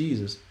name of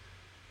Jesus,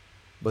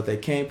 but they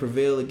can't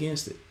prevail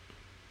against it.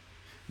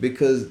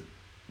 Because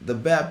the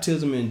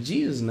baptism in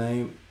Jesus'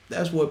 name,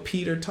 that's what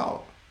Peter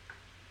taught.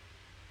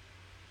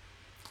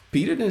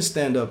 Peter didn't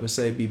stand up and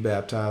say, be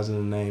baptized in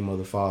the name of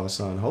the Father,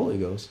 Son, and Holy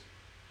Ghost.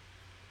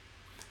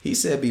 He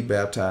said, be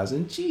baptized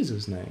in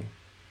Jesus' name.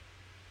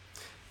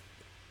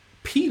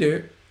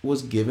 Peter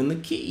was given the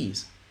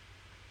keys.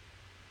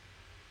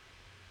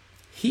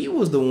 He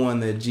was the one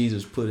that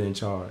Jesus put in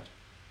charge.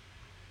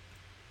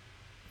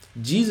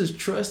 Jesus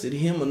trusted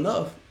him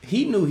enough.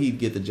 He knew he'd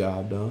get the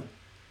job done.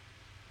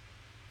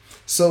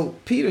 So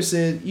Peter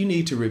said, you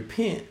need to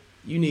repent.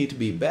 You need to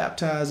be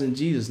baptized in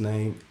Jesus'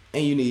 name,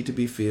 and you need to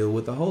be filled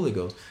with the Holy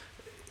Ghost.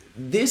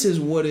 This is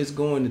what it's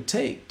going to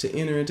take to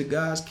enter into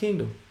God's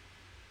kingdom.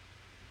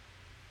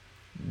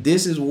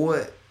 This is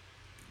what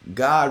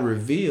God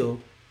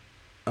revealed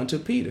unto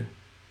Peter.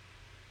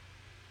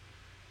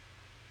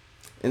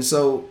 And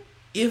so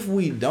if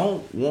we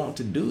don't want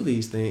to do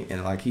these things,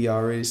 and like he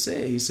already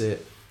said, he said,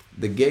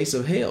 the gates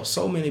of hell,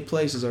 so many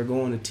places are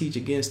going to teach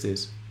against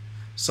this.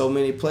 So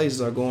many places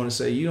are going to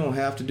say, you don't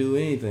have to do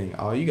anything.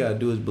 All you got to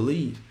do is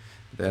believe.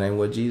 That ain't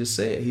what Jesus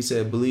said. He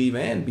said, believe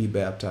and be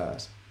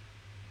baptized.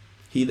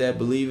 He that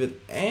believeth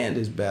and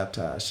is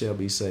baptized shall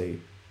be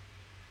saved.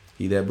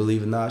 He that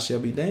believeth not shall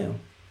be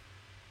damned.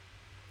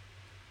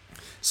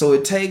 So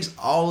it takes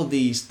all of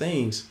these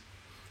things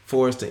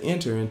for us to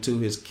enter into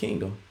his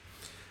kingdom.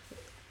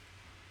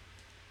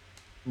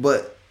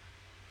 But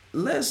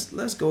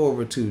let's go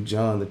over to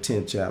John the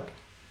 10th chapter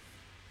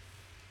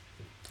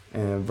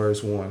and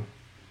verse 1.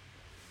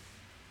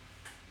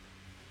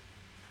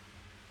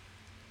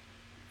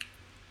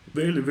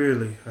 Verily,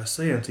 verily, I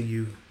say unto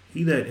you,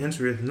 he that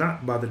entereth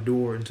not by the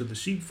door into the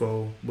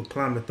sheepfold, but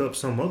climbeth up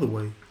some other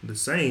way, the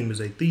same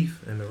is a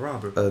thief and a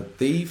robber. A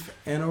thief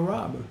and a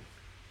robber.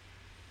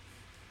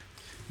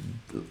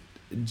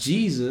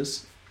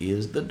 Jesus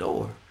is the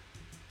door.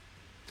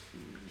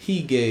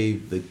 He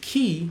gave the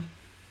key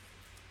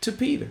to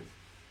Peter.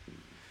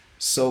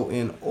 So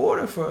in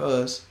order for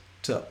us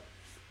to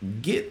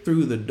get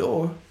through the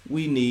door,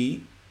 we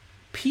need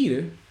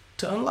Peter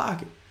to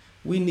unlock it.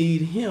 We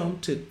need him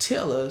to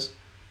tell us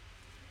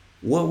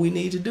what we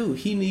need to do.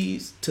 He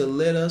needs to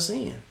let us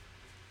in.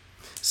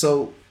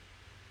 So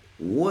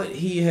what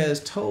he has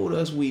told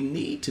us we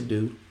need to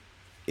do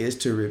is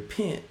to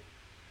repent,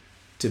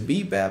 to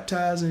be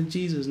baptized in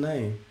Jesus'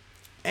 name,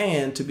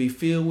 and to be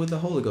filled with the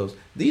Holy Ghost.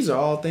 These are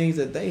all things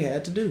that they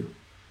had to do.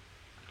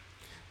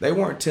 They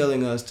weren't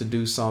telling us to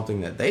do something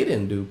that they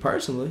didn't do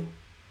personally.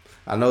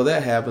 I know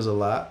that happens a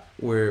lot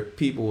where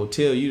people will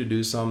tell you to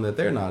do something that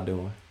they're not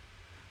doing.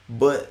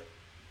 But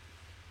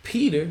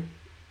Peter,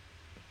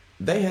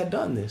 they had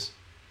done this.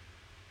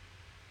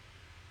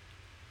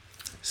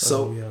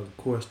 So we have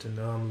a question.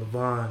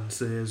 Levon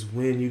says,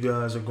 when you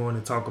guys are going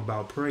to talk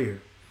about prayer?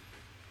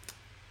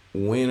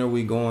 When are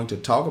we going to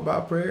talk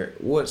about prayer?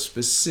 What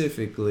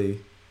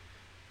specifically?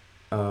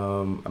 We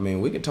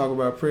can talk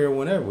about prayer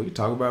whenever. We can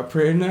talk about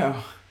prayer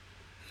now.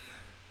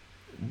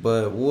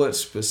 But what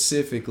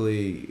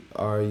specifically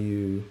are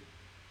you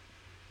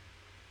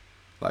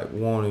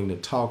wanting to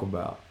talk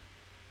about?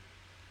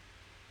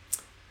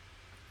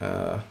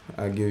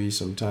 I'll give you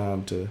some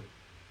time to.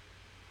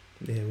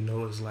 Yeah, we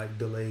know it's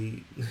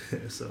delayed.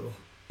 So.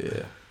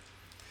 Yeah.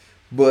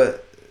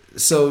 But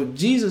so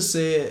Jesus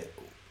said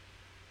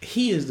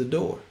he is the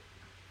door.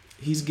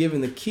 He's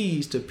given the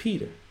keys to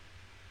Peter.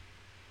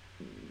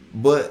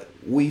 But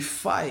we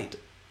fight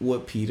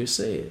what Peter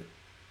said.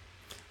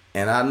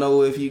 And I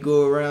know if you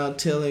go around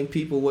telling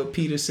people what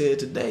Peter said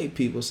today,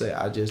 people say,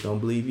 I just don't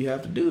believe you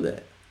have to do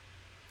that.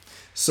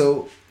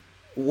 So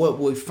what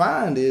we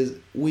find is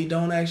we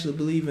don't actually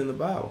believe in the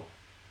Bible.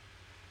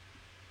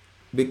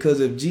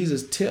 Because if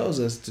Jesus tells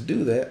us to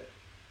do that,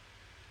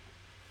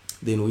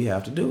 then we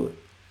have to do it.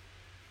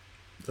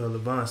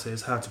 Levon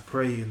says how to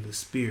pray in the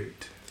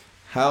Spirit.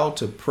 How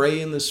to pray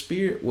in the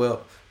Spirit?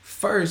 Well,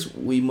 first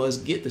we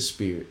must get the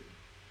Spirit.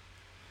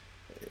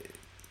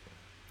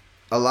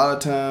 A lot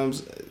of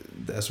times,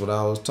 that's what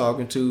I was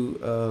talking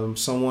to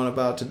someone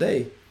about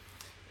today.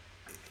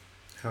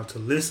 How to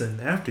listen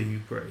after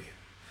you pray.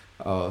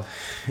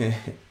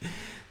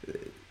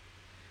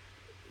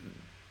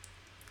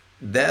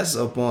 That's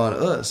upon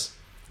us.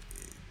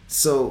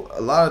 So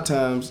a lot of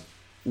times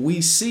we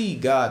see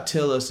God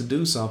tell us to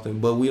do something,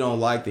 but we don't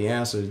like the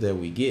answers that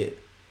we get.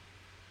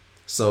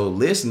 So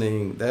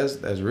listening,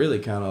 that's really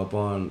kind of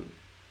upon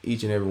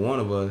each and every one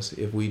of us.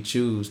 If we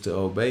choose to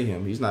obey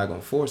him, he's not going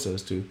to force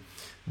us to.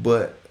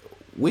 But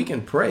we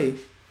can pray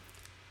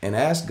and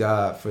ask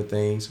God for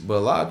things. But a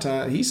lot of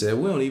times, he said,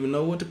 we don't even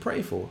know what to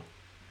pray for.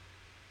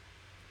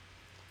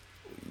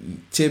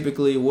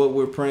 Typically, what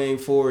we're praying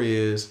for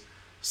is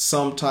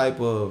some type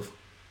of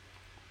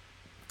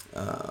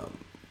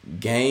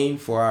gain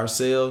for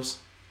ourselves,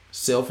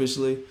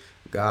 selfishly.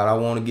 God, I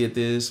want to get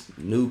this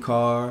new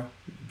car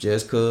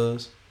just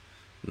cause.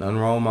 Nothing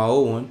wrong with my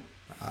old one.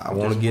 I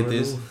want to get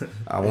this.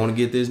 I want to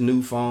get this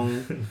new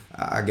phone.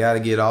 I got to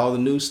get all the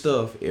new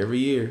stuff every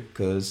year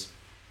because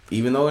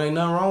even though it ain't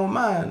nothing wrong with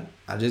mine,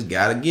 I just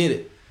got to get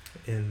it.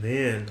 And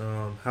then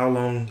how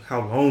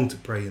long to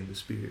pray in the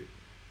Spirit?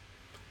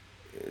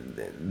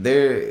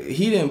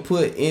 He didn't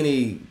put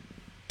any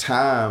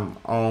time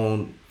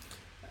on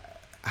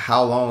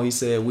how long. He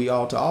said we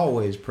ought to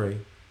always pray.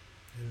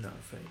 And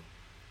not faint.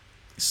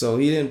 So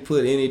he didn't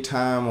put any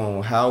time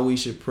on how we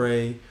should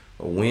pray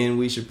or when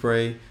we should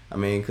pray.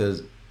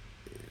 Because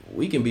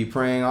we can be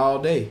praying all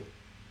day.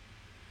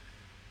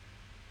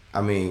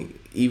 I mean,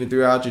 even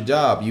throughout your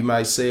job, you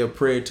might say a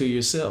prayer to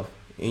yourself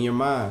in your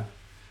mind.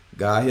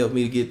 God, help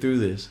me to get through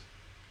this.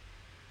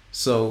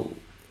 So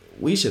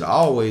we should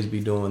always be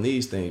doing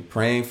these things,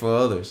 praying for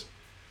others.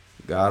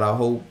 God, I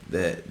hope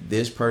that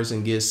this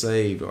person gets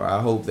saved, or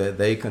I hope that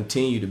they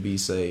continue to be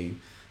saved.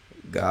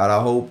 God,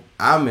 I hope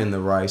I'm in the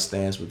right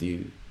stance with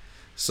you.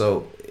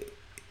 So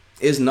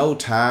it's no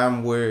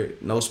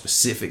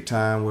specific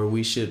time where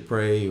we should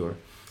pray, or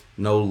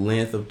no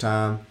length of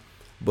time,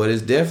 but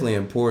it's definitely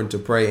important to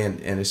pray,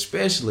 and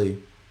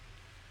especially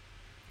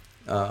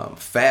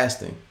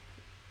fasting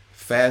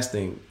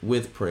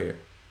with prayer.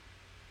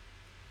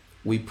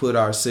 We put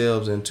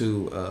ourselves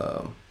into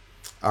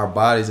our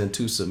bodies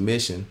into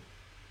submission.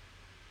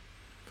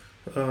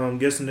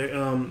 Guessing that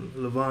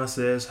Levon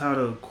says how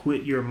to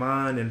quit your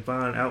mind and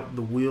find out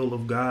the will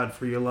of God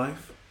for your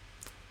life.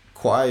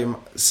 Or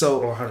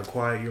how to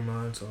quiet your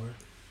mind. Sorry.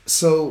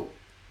 So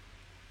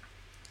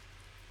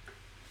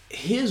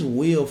His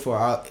will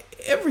for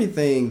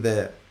everything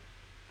that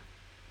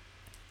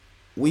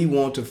we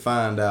want to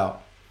find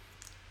out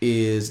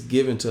is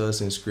given to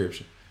us in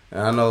Scripture.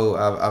 And I know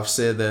I've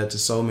said that to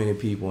so many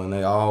people, and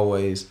they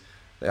always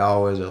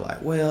are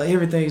like, well,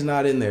 everything's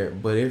not in there,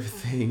 but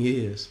everything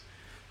is.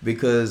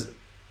 Because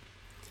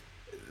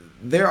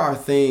there are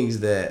things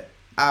that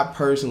I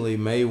personally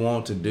may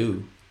want to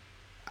do.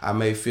 I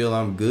may feel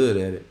I'm good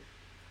at it,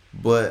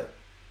 but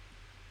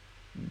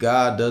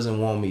God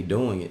doesn't want me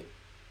doing it.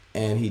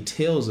 And He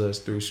tells us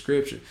through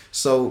Scripture.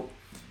 So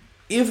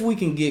if we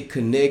can get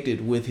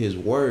connected with His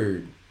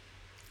Word,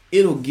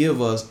 it'll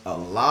give us a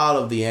lot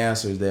of the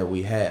answers that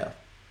we have.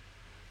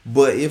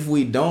 But if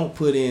we don't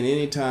put in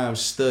any time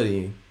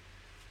studying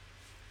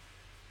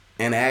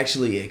and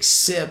actually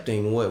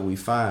accepting what we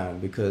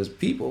find, because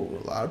a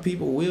lot of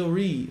people will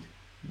read,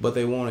 but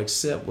they won't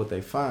accept what they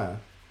find.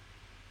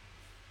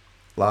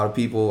 A lot of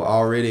people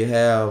already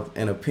have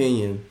an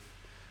opinion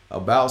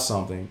about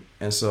something,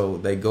 and so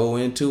they go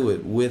into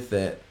it with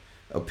that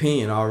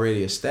opinion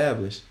already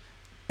established,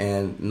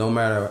 and no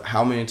matter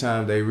how many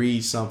times they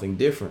read something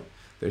different,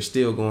 they're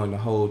still going to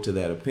hold to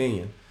that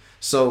opinion.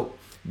 So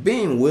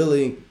being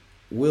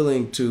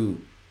willing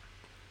to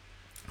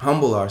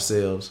humble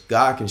ourselves,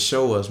 God can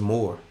show us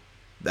more.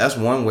 That's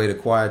one way to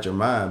quiet your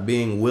mind,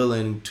 being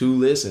willing to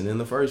listen in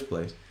the first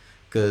place.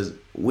 Because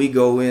we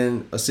go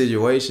in a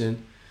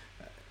situation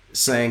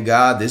saying,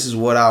 God, this is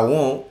what I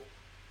want,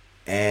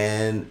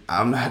 and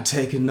I'm not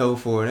taking no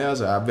for an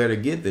answer. I better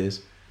get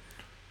this.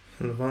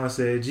 Levon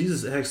said,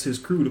 Jesus asked his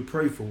crew to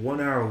pray for 1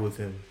 hour with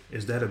him.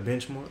 Is that a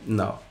benchmark?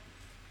 No.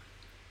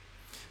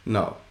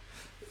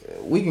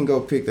 We can go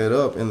pick that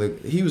up.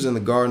 He was in the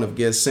Garden of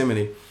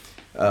Gethsemane.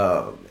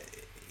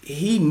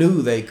 He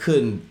knew they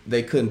couldn't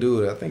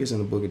do it. I think it's in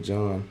the book of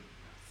John,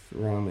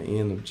 around the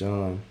end of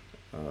John.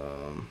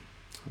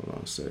 Hold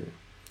on a second.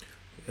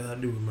 Yeah, I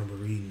do remember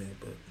reading that,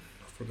 but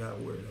I forgot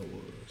where that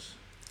was.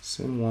 It's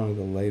in one of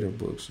the later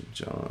books of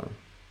John.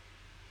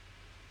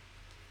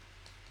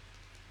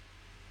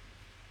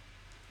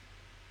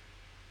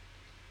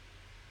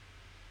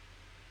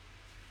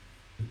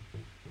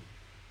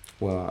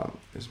 Well,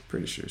 I'm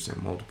pretty sure it's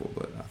in multiple,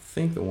 but I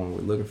think the one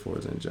we're looking for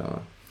is in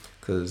John,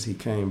 because he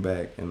came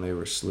back and they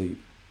were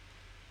asleep.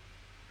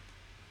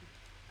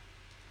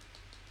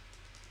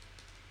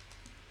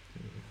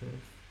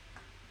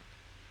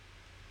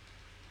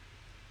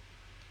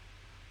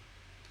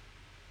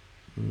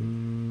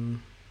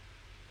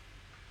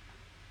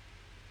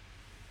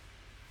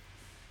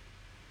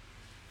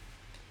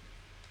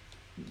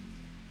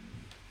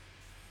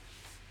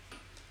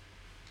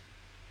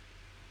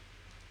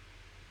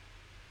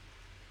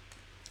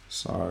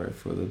 Sorry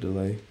for the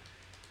delay.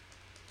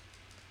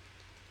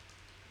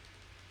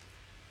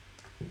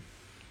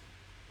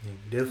 Yeah,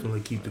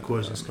 definitely keep the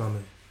questions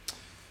coming.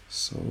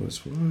 So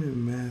it's one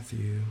in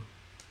Matthew.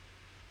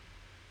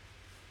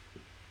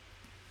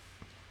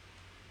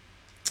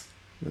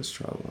 Let's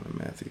try one in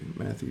Matthew.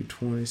 Matthew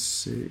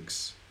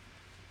 26.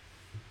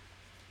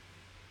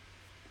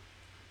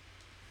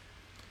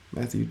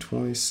 Matthew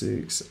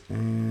 26,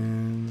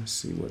 and let's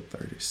see what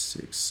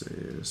 36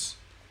 says.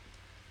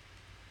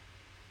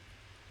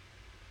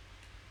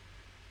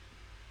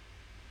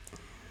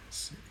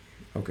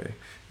 Okay,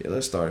 yeah,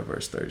 let's start at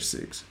verse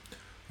 36.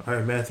 All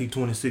right, Matthew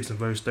 26 and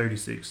verse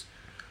 36.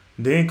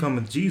 Then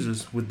cometh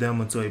Jesus with them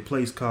unto a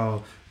place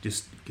called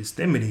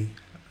Gethsemane.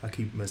 I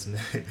keep messing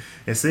that.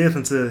 And saith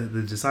unto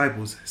the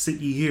disciples, Sit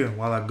ye here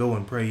while I go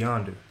and pray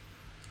yonder.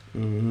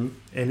 Mm-hmm.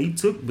 And he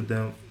took with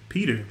them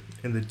Peter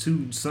and the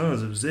two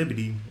sons of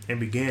Zebedee, and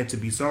began to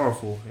be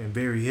sorrowful and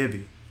very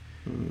heavy.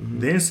 Mm-hmm.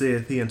 Then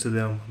saith he unto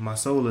them, My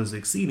soul is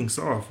exceeding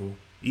sorrowful,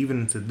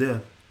 even unto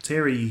death.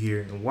 Tarry ye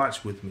here and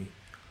watch with me.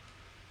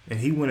 And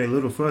he went a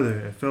little further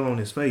and fell on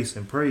his face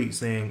and prayed,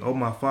 saying, O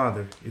my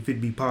Father, if it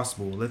be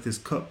possible, let this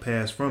cup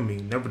pass from me.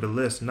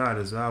 Nevertheless, not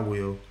as I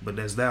will, but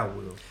as thou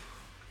wilt.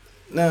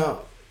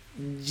 Now,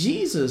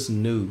 Jesus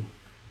knew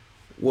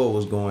what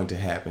was going to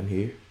happen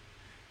here.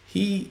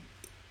 He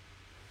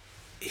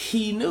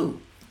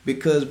knew,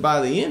 because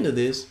by the end of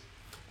this,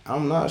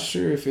 I'm not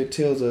sure if it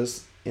tells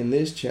us in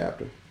this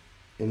chapter,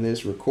 in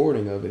this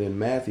recording of it in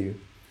Matthew.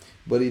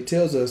 But he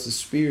tells us the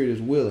spirit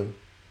is willing.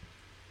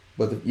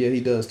 He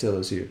does tell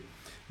us here.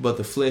 But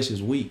the flesh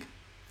is weak.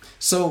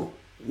 So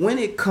when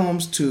it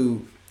comes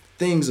to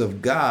things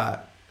of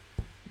God,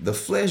 the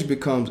flesh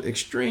becomes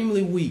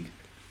extremely weak.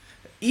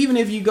 Even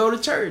if you go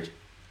to church,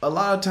 a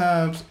lot of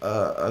times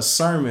a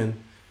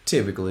sermon,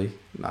 typically,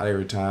 not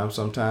every time,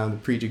 sometimes the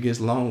preacher gets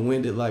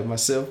long-winded like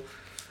myself,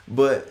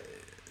 but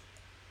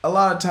a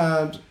lot of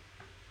times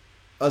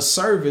a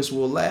service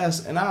will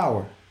last an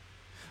hour.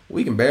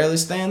 We can barely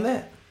stand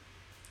that.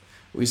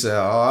 We say,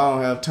 I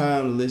don't have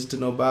time to listen to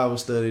no Bible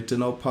study, to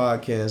no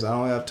podcast. I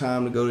don't have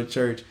time to go to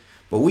church.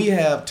 But we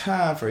have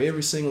time for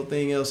every single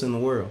thing else in the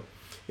world.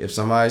 If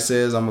somebody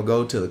says, I'm going to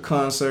go to the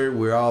concert,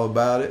 we're all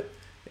about it.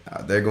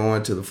 They're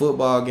going to the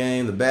football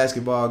game, the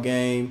basketball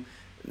game.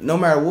 No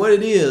matter what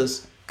it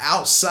is,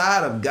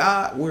 outside of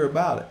God, we're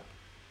about it.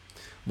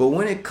 But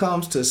when it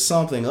comes to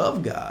something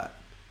of God,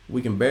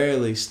 we can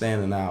barely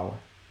stand an hour.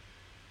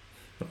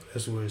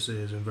 That's what it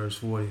says in verse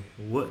 40.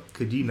 What,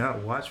 could ye not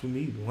watch with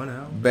me 1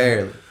 hour?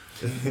 Barely.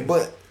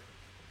 But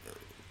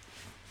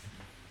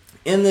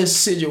in this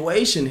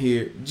situation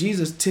here,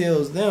 Jesus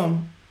tells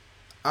them,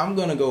 I'm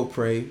going to go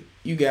pray.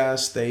 You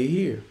guys stay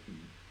here.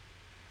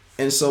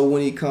 And so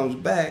when he comes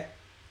back,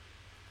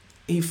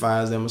 he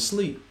finds them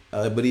asleep.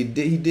 But he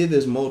did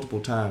this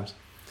multiple times.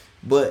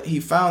 But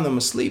he found them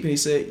asleep and he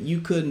said,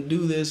 you couldn't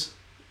do this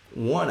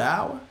 1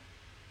 hour?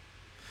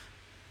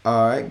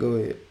 All right, go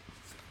ahead.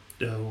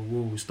 Where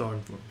were we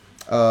starting from?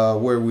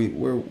 Where were we?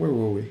 We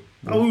were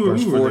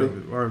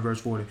there. Verse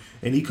 40.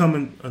 And he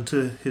coming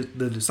unto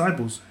the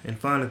disciples and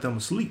findeth them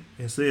asleep,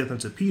 and saith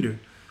unto Peter,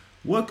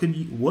 What could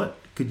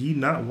ye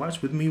not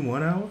watch with me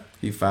 1 hour?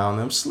 He found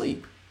them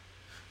asleep.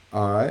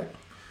 All right.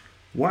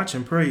 Watch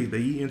and pray that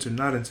ye enter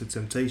not into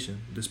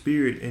temptation. The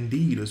spirit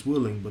indeed is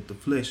willing, but the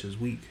flesh is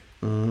weak.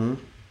 Mm-hmm.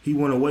 He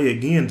went away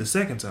again the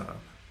second time,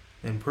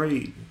 and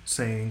prayed,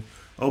 saying,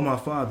 O my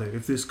Father,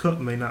 if this cup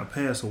may not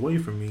pass away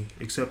from me,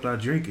 except I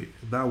drink it,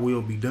 thy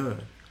will be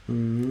done.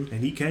 Mm-hmm.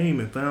 And he came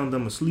and found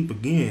them asleep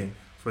again,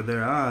 for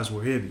their eyes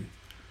were heavy.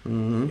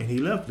 Mm-hmm. And he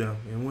left them,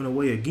 and went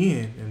away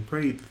again, and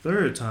prayed the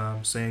third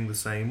time, saying the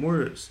same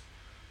words.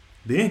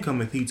 Then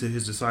cometh he to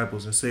his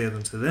disciples, and saith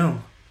unto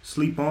them,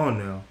 Sleep on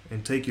now,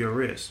 and take your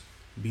rest.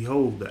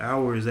 Behold, the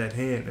hour is at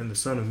hand, and the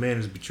Son of Man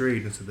is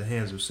betrayed into the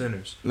hands of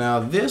sinners. Now,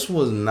 this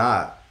was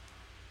not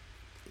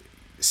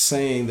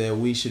saying that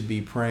we should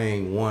be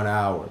praying 1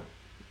 hour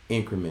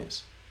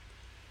increments.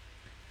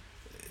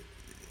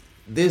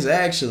 This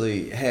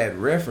actually had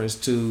reference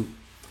to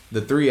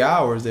the 3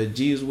 hours that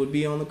Jesus would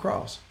be on the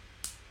cross.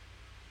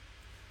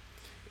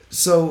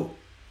 So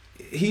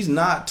he's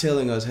not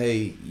telling us,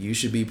 hey, you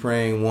should be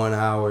praying 1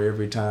 hour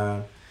every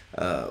time.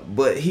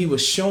 But he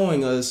was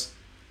showing us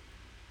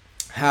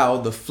how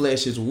the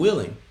flesh is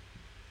willing.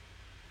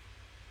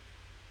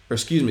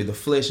 The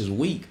flesh is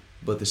weak,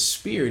 but the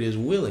spirit is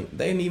willing.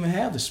 They didn't even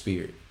have the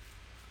spirit.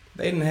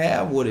 They didn't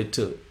have what it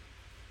took.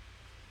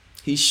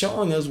 He's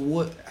showing us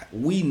what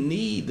we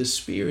need the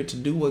spirit to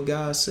do what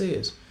God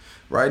says.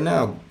 Right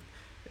now,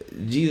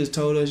 Jesus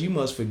told us you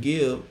must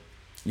forgive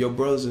your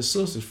brothers and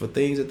sisters for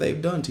things that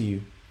they've done to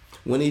you.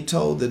 When he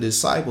told the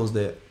disciples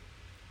that,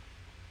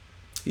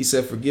 he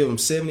said, forgive them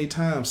 70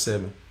 times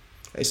 7.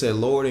 They said,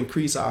 Lord,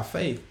 increase our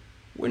faith.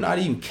 We're not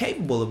even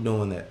capable of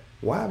doing that.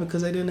 Why?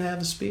 Because they didn't have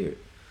the spirit.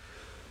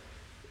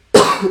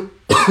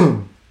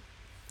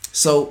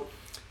 So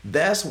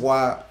that's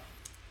why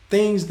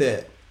things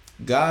that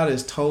God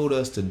has told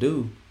us to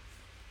do,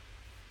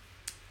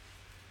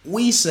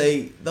 we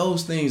say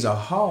those things are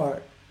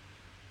hard.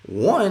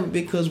 One,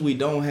 because we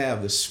don't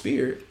have the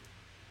spirit.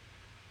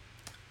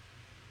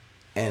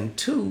 And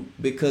two,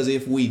 because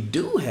if we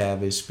do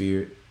have his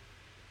spirit,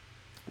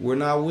 we're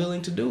not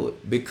willing to do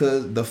it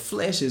because the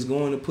flesh is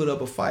going to put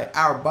up a fight.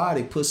 Our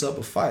body puts up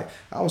a fight.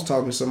 I was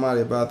talking to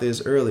somebody about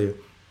this earlier.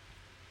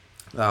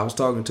 I was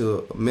talking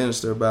to a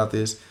minister about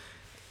this.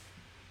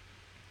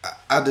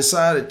 I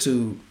decided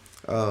to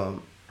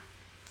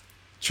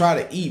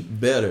try to eat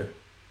better.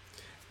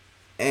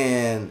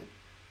 And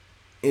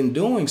in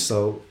doing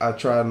so, I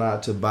try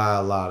not to buy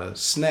a lot of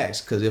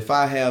snacks because if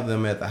I have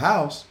them at the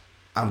house,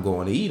 I'm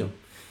going to eat them.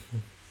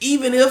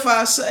 Even if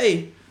I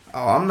say,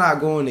 I'm not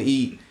going to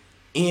eat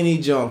any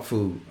junk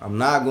food. I'm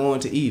not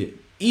going to eat it.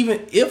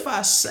 Even if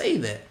I say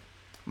that,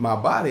 my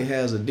body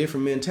has a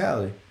different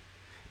mentality.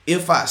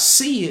 If I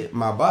see it,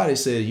 my body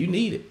says, you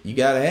need it. You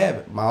got to have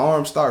it. My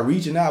arms start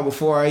reaching out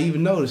before I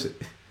even notice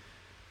it.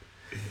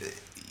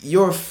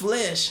 Your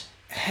flesh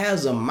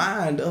has a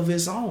mind of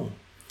its own.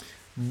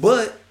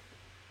 But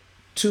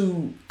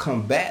to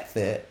combat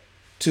that,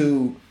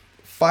 to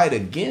fight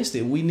against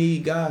it, we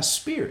need God's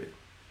spirit.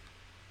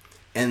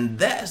 And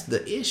that's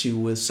the issue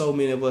with so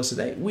many of us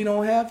today. We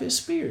don't have his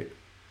spirit.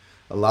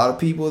 A lot of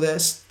people that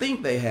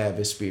think they have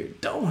his spirit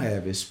don't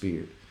have his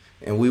spirit.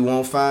 And we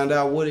won't find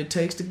out what it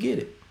takes to get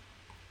it.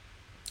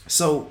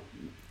 So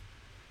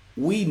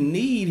we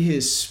need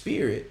his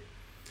spirit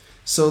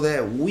so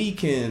that we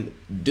can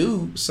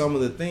do some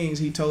of the things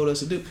he told us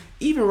to do.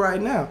 Even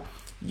right now,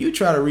 you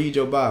try to read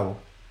your Bible.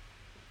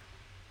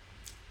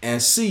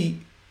 and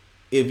see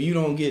if you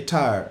don't get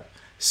tired.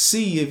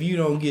 See if you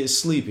don't get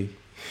sleepy.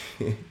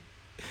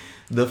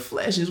 The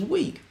flesh is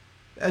weak.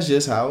 That's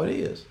just how it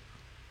is.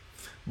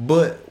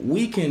 But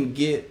we can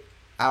get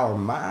our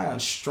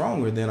mind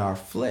stronger than our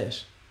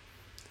flesh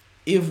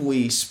if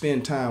we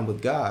spend time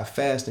with God,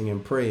 fasting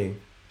and praying,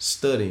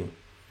 studying,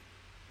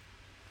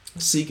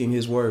 seeking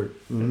His word.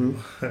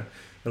 Mm-hmm. And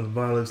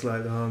LeVon looks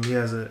like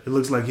it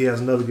looks like he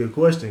has another good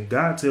question.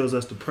 God tells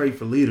us to pray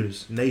for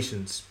leaders,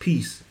 nations,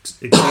 peace,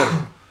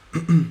 etc.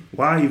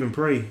 Why even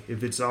pray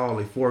if it's all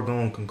a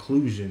foregone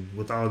conclusion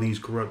with all these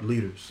corrupt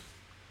leaders?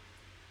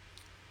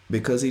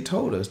 Because He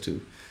told us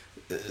to.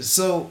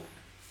 So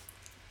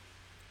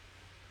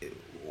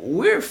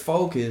we're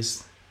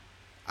focused.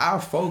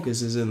 Our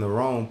focus is in the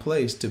wrong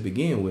place to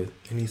begin with.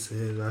 And he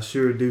said, I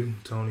sure do,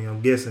 Tony.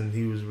 I'm guessing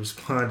he was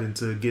responding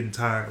to getting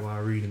tired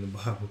while reading the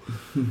Bible.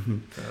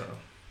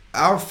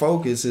 Our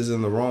focus is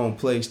in the wrong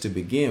place to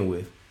begin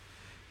with,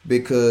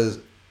 because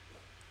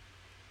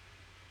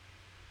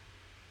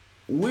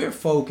we're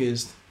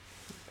focused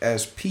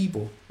as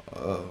people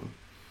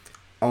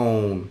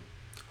on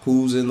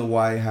who's in the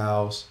White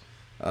House,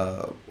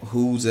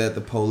 who's at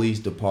the police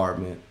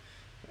department,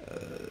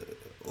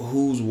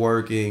 who's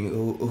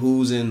working,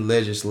 who's in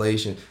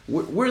legislation.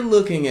 We're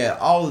looking at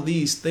all of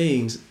these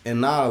things and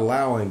not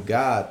allowing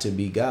God to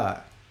be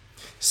God.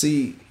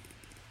 See,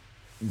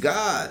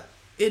 God,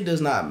 it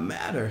does not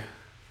matter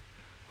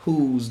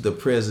who's the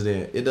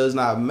president. It does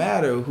not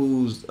matter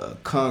who's a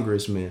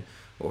congressman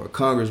or a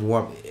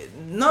congresswoman.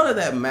 None of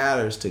that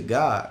matters to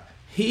God.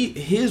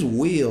 His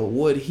will,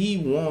 what He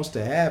wants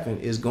to happen,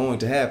 is going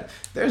to happen.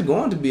 There's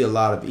going to be a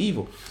lot of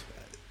evil.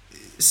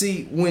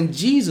 See, when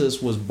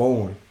Jesus was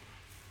born,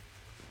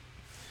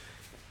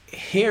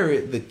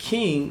 Herod the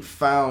king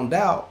found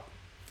out,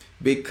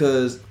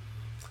 because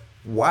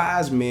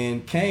wise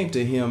men came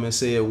to him and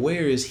said,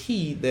 where is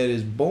he that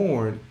is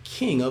born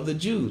king of the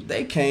Jews?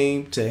 They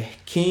came to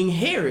King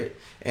Herod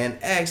and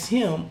asked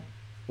him,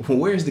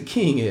 where's the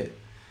king at?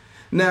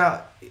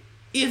 Now,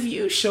 if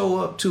you show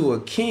up to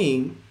a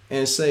king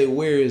and say,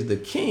 where is the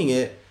king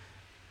at?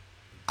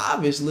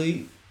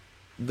 Obviously,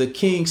 the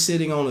king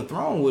sitting on the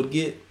throne would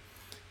get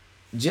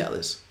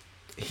jealous.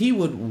 He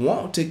would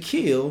want to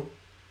kill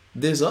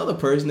this other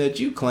person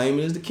that you claim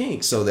is the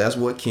king. So that's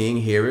what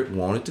King Herod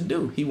wanted to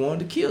do. He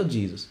wanted to kill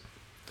Jesus.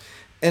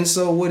 And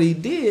so what he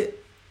did,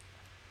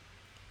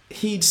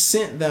 he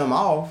sent them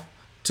off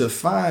to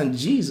find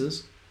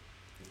Jesus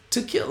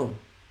to kill him.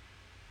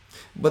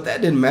 But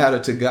that didn't matter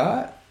to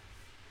God,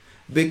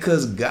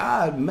 because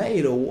God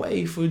made a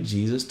way for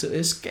Jesus to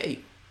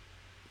escape.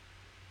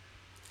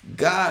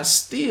 God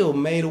still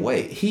made a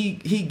way. He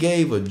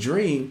gave a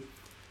dream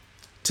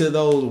to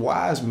those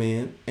wise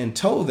men and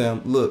told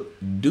them, look,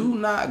 do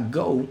not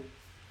go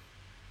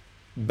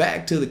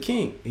back to the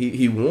king.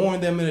 He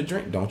warned them in a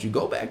dream, don't you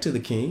go back to the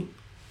king.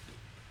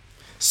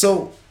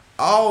 So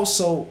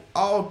also,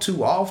 all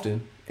too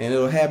often, and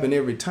it'll happen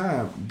every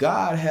time,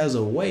 God has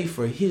a way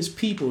for His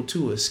people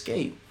to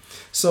escape.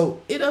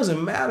 So it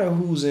doesn't matter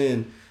who's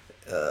in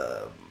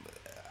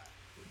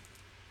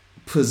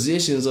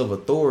positions of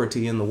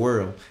authority in the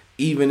world.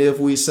 Even if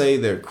we say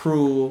they're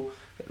cruel,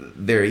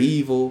 they're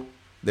evil,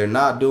 they're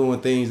not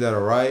doing things that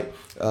are right.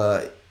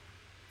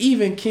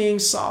 Even King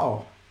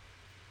Saul.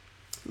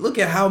 Look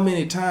at how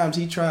many times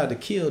he tried to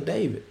kill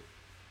David.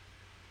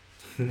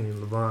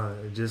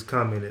 LeVon just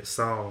commented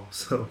Saul.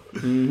 So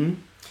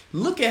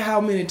Look at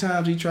how many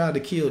times he tried to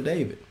kill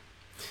David.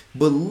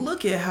 But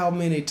look at how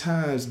many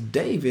times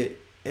David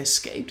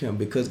escaped him,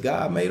 because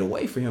God made a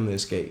way for him to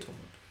escape.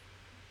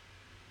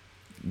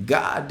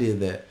 God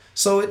did that.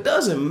 So it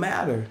doesn't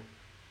matter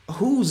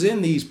who's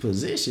in these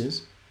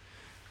positions.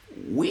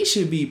 We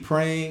should be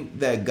praying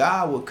that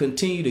God will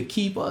continue to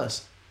keep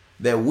us,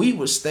 that we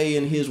would stay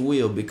in His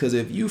will, because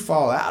if you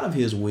fall out of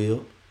His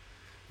will,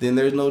 then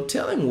there's no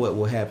telling what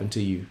will happen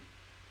to you.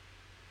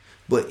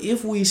 But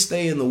if we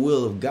stay in the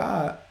will of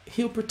God,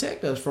 He'll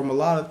protect us from a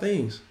lot of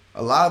things.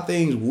 A lot of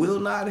things will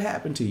not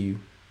happen to you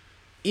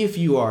if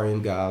you are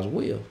in God's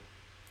will.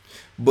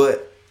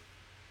 But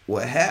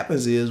what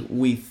happens is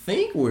we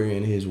think we're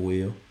in His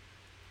will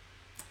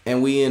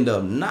and we end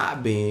up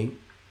not being,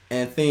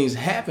 and things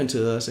happen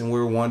to us and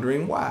we're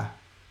wondering why.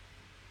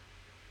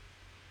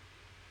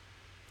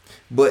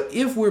 But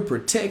if we're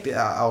protected,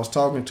 I was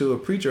talking to a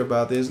preacher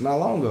about this not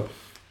long ago.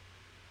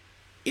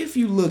 If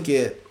you look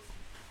at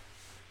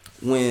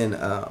when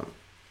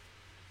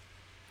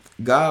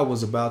God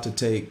was about to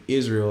take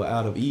Israel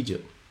out of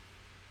Egypt,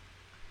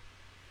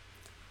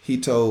 He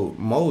told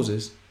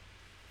Moses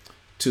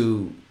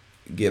to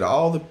get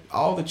all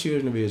the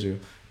children of Israel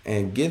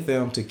and get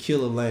them to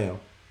kill a lamb.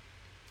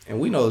 And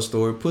we know the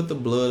story, put the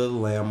blood of the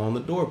lamb on the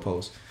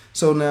doorpost.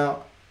 So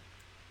now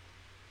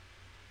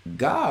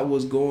God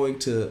was going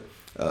to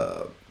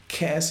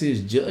cast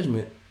His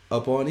judgment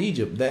upon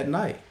Egypt that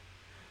night.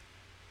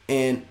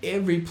 And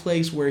every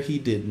place where He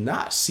did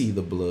not see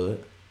the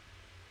blood,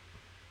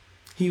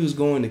 He was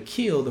going to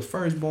kill the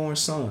firstborn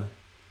son.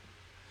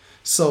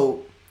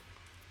 So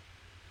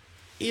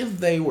if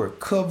they were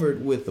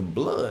covered with the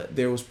blood,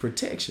 there was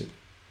protection.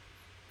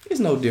 It's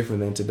no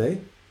different than today.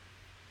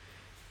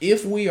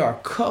 If we are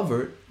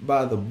covered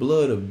by the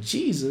blood of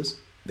Jesus,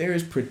 there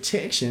is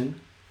protection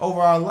over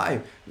our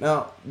life.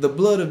 Now, the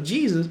blood of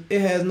Jesus,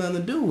 it has nothing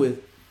to do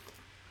with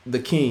the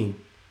king,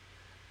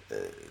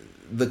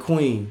 the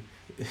queen,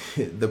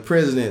 the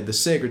president, the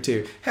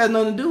secretary. It has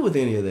nothing to do with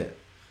any of that.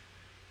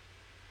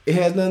 It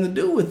has nothing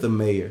to do with the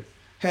mayor.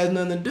 It has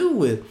nothing to do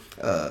with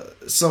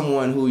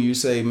someone who you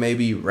say may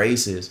be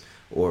racist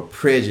or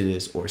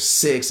prejudiced or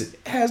sexist.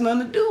 It has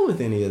nothing to do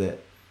with any of that.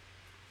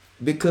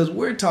 Because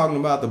we're talking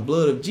about the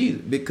blood of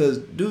Jesus. Because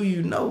do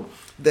you know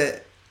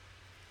that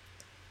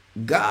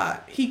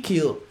God, he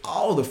killed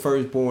all the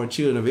firstborn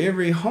children of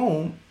every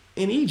home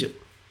in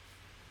Egypt.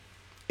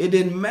 It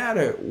didn't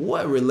matter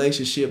what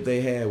relationship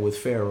they had with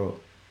Pharaoh.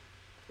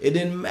 It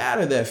didn't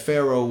matter that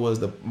Pharaoh was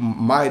the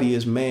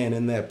mightiest man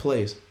in that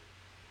place.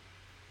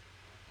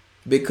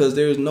 Because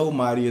there is no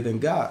mightier than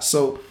God.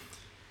 So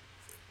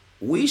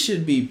we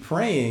should be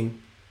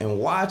praying and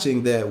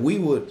watching that we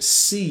would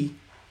see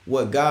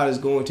what God is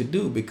going to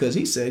do, because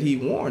he said he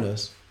warned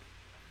us.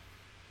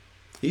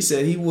 He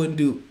said he wouldn't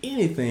do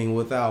anything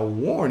without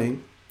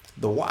warning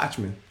the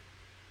watchman.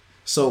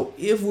 So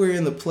if we're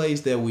in the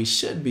place that we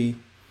should be,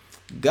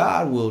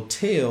 God will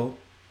tell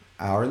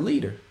our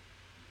leader.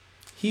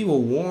 He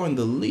will warn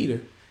the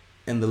leader,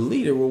 and the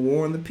leader will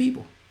warn the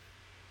people.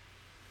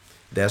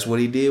 That's what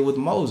he did with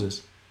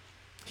Moses.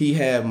 He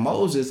had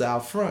Moses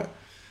out front.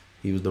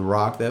 He was the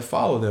rock that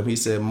followed them. He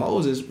said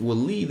Moses will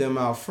lead them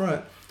out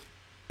front,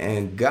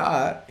 and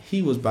God,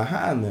 he was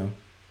behind them.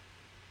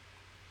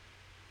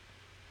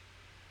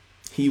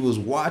 He was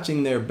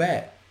watching their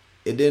back.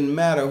 It didn't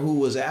matter who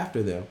was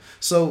after them.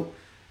 So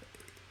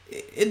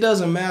it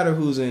doesn't matter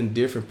who's in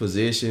different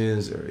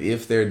positions, or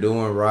if they're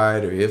doing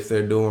right or if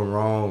they're doing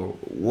wrong or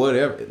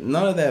whatever.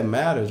 None of that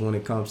matters when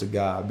it comes to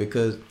God,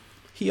 because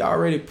he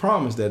already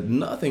promised that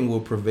nothing will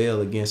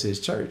prevail against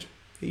his church.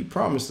 He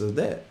promised us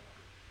that.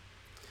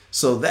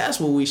 So that's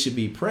what we should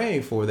be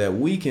praying for, that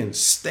we can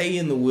stay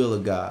in the will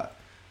of God,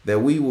 that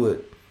we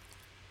would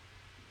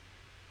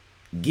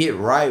get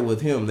right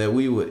with him, that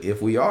we would,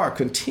 if we are,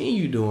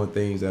 continue doing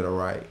things that are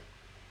right.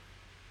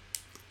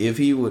 If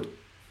he would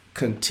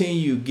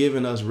continue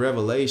giving us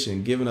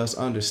revelation, giving us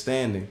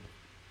understanding.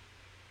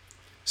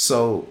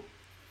 So,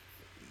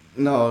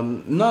 no,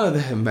 none of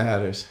that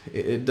matters.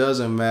 It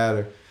doesn't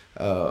matter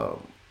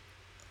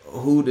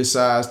who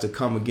decides to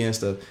come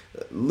against us.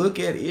 Look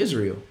at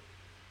Israel.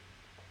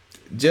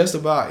 Just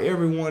about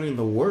everyone in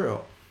the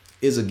world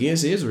is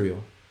against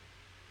Israel.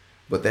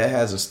 But that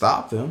hasn't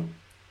stopped them,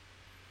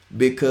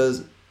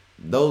 because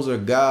those are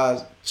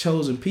God's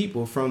chosen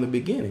people from the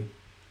beginning.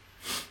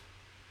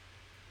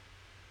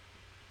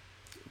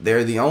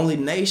 They're the only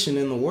nation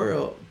in the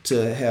world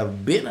to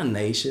have been a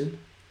nation,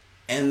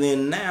 and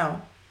then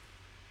now,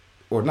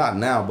 or not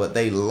now, but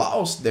they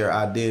lost their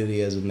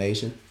identity as a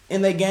nation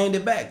and they gained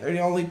it back. They're the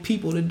only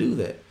people to do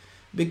that,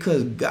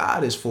 because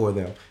God is for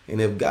them. And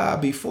if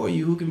God be for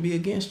you, who can be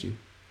against you?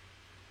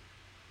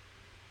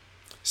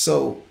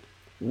 So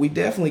we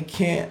definitely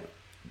can't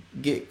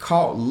get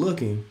caught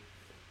looking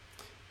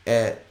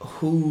at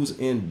who's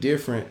in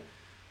different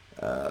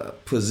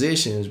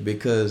positions,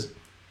 because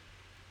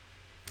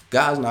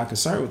God's not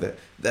concerned with that.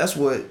 That's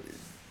what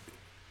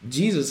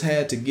Jesus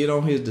had to get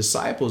on his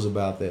disciples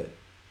about, that,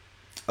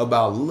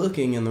 about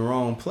looking in the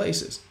wrong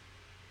places.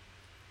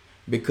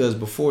 Because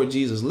before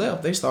Jesus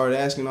left, they started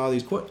asking all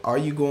these questions. Are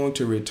you going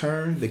to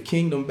return the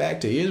kingdom back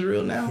to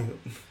Israel now?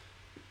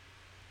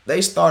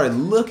 They started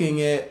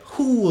looking at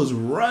who was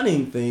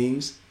running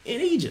things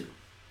in Egypt.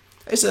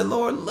 They said,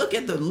 Lord, look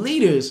at the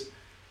leaders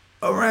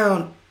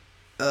around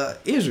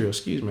Israel.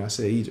 Excuse me, I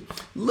said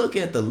Egypt. Look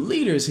at the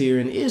leaders here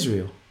in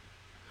Israel.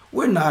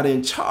 We're not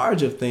in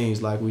charge of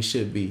things like we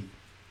should be.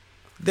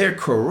 They're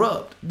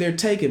corrupt. They're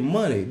taking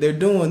money. They're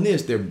doing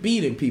this. They're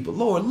beating people.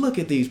 Lord, look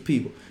at these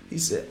people. He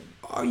said,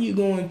 are you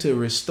going to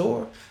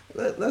restore?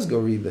 Let's go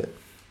read that.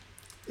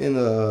 In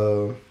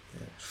the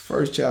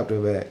first chapter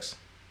of Acts.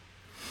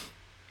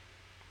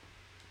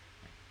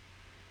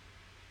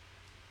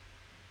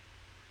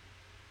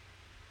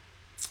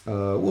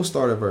 We'll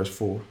start at verse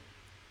 4.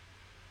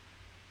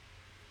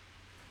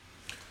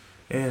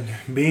 And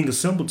being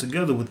assembled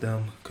together with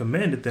them,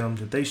 commanded them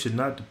that they should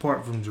not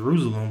depart from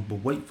Jerusalem, but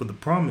wait for the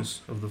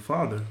promise of the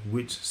Father,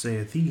 which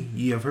saith he,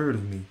 ye have heard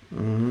of me.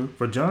 Mm-hmm.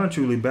 For John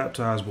truly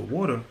baptized with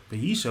water, but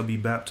ye shall be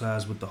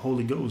baptized with the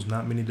Holy Ghost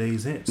not many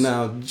days hence.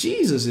 Now,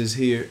 Jesus is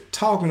here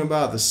talking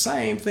about the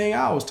same thing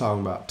I was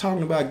talking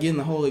about getting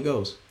the Holy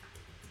Ghost,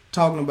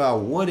 talking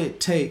about what it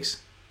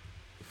takes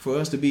for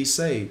us to be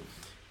saved.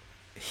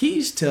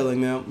 He's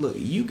telling them, look,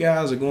 you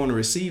guys are going to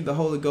receive the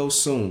Holy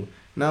Ghost soon.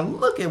 Now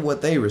look at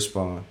what they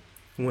respond.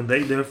 When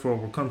they therefore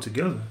were come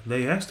together,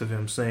 they asked of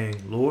him,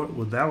 saying, Lord,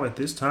 wilt thou at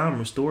this time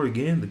restore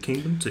again the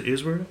kingdom to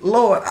Israel?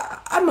 Lord,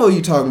 I know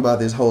you're talking about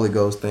this Holy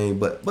Ghost thing,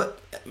 but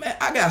man,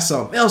 I got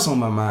something else on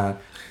my mind.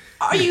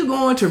 Are you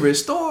going to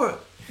restore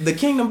the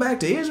kingdom back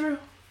to Israel?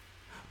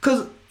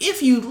 Because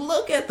if you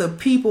look at the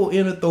people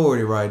in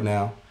authority right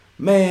now,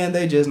 Man,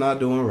 they just not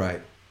doing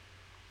right.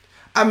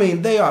 I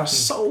mean, they are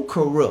so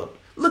corrupt.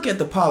 Look at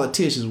the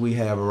politicians we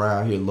have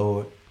around here,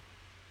 Lord.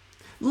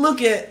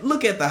 Look at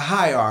the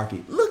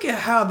hierarchy. Look at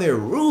how they're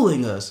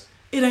ruling us.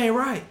 It ain't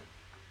right.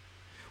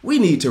 We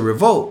need to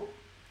revolt.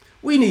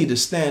 We need to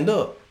stand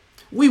up.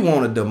 We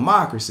want a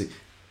democracy.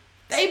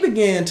 They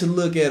began to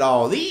look at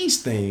all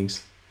these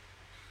things.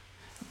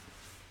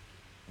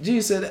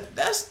 Jesus said,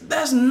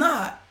 that's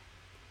not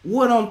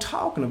what I'm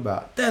talking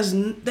about.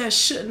 That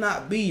should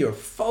not be your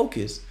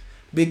focus.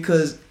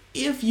 Because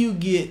if you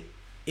get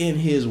in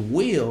his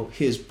will,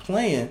 his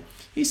plan,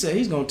 he said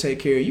he's going to take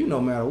care of you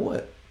no matter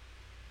what.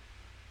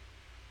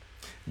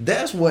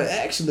 That's what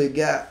actually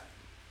got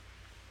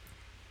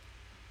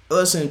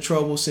us in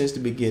trouble since the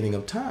beginning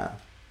of time.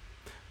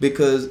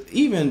 Because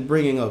even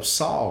bringing up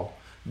Saul,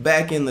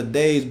 back in the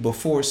days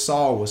before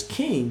Saul was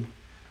king,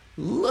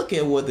 look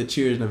at what the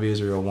children of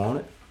Israel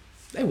wanted.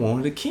 They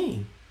wanted a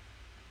king.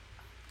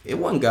 It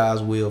wasn't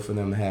God's will for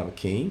them to have a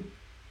king.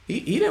 He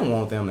didn't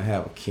want them to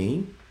have a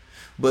king.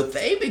 But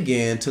they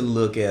began to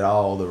look at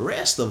all the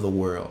rest of the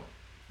world.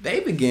 They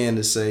began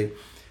to say,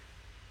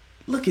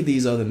 look at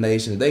these other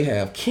nations. They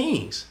have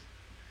kings.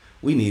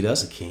 We need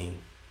us a king.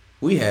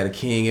 We had a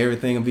king,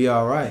 everything would be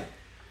all right.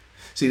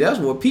 See, that's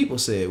what people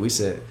said. We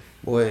said,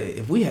 boy,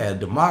 if we had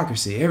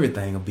democracy,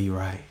 everything would be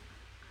right.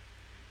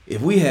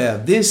 If we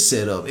have this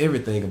set up,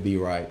 everything will be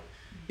right.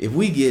 If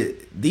we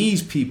get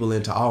these people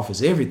into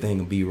office, everything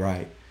will be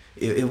right.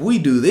 If we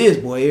do this,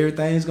 boy,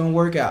 everything's going to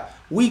work out.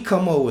 We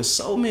come up with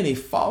so many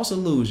false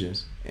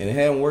illusions, and it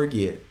hasn't worked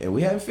yet. And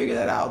we haven't figured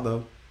that out,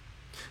 though.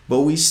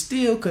 But we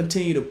still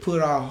continue to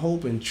put our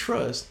hope and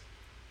trust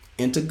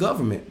into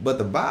government. But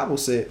the Bible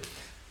said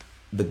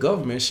the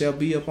government shall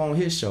be upon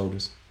his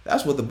shoulders.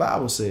 That's what the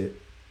Bible said.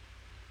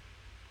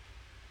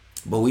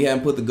 But we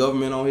haven't put the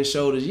government on his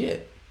shoulders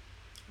yet,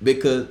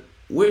 because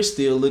we're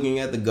still looking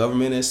at the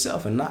government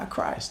itself and not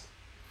Christ.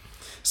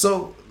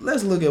 So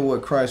let's look at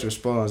what Christ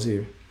responds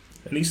here.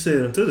 And he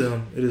said unto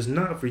them, it is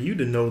not for you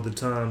to know the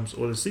times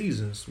or the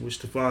seasons which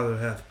the Father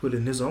hath put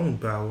in his own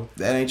power.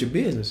 That ain't your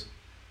business.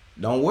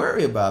 Don't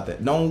worry about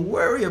that. Don't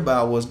worry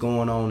about what's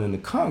going on in the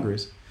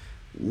Congress.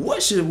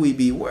 What should we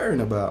be worrying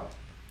about?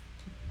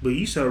 But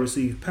ye shall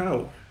receive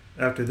power.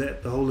 After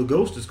that, the Holy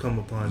Ghost has come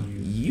upon you.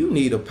 You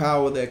need a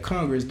power that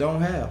Congress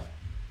don't have.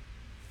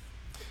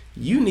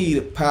 You need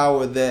a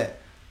power that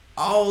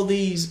all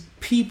these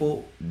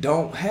people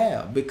don't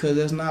have, because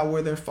that's not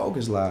where their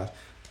focus lies.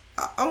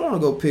 I want to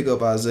go pick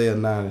up Isaiah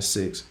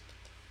 9:6.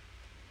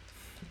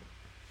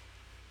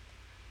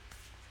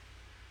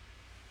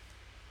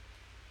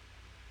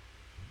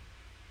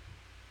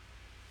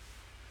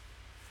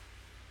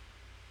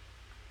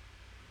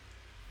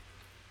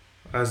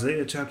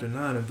 Isaiah chapter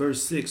 9 and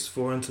verse 6,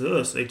 for unto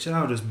us a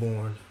child is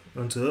born,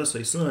 unto us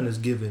a son is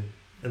given,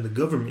 and the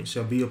government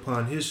shall be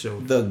upon his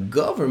shoulder. The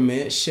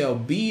government shall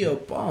be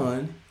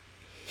upon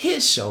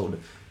his shoulder.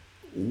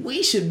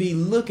 We should be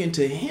looking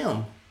to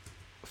him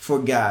for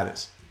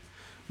guidance.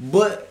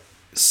 But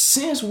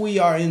since we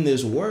are in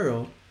this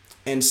world,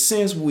 and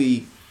since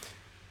we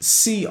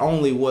see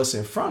only what's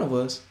in front of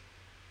us,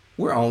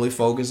 we're only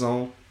focused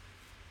on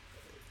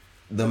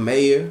the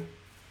mayor,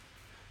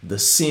 the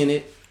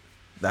Senate,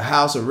 the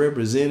House of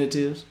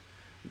Representatives,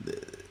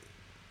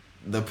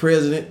 the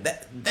president.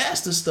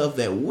 That's the stuff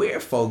that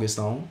we're focused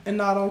on, and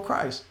not on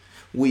Christ.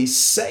 We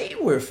say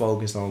we're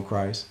focused on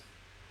Christ,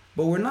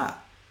 but we're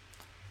not.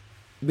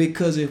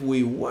 Because if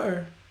we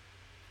were,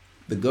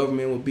 the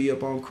government would be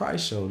up on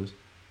Christ's shoulders.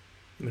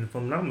 I mean, if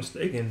I'm not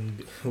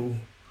mistaken,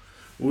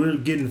 we're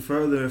getting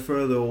further and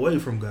further away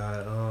from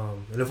God.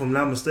 And if I'm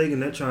not mistaken,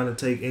 they're trying to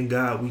take In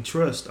God We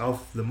Trust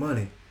off the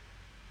money.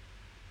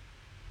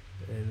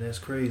 And that's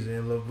crazy.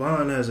 And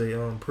LaVon has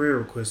a prayer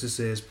request. It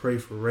says, pray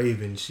for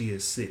Raven. She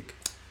is sick.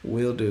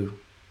 Will do.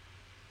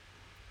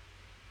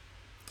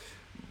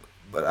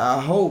 But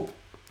I hope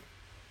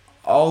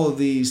all of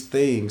these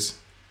things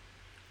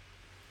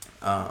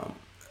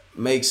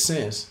make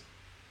sense.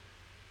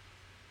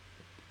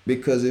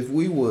 Because if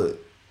we would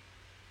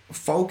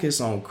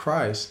focus on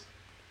Christ,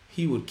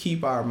 he would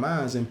keep our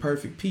minds in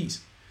perfect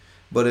peace.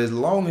 But as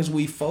long as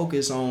we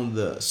focus on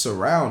the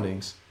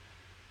surroundings,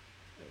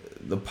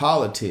 the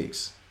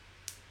politics,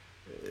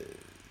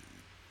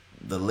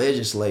 the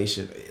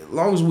legislation, as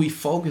long as we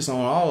focus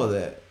on all of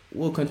that,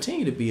 we'll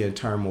continue to be in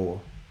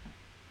turmoil.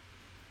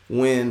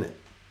 When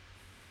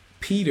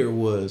Peter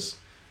was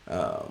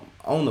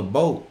on the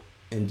boat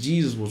and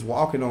Jesus was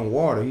walking on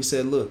water, he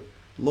said, look,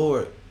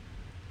 Lord,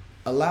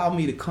 allow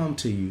me to come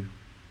to you.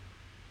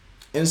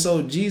 And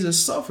so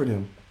Jesus suffered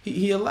him.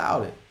 He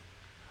allowed it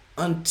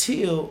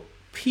until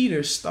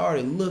Peter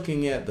started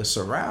looking at the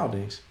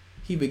surroundings.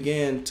 He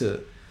began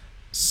to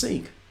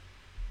sink.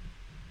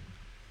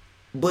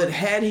 But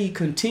had he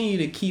continued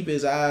to keep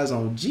his eyes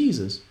on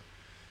Jesus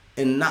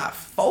and not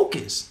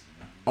focus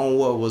on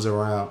what was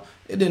around,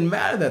 it didn't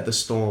matter that the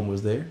storm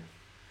was there.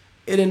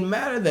 It didn't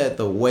matter that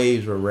the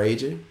waves were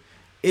raging.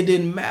 It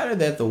didn't matter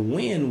that the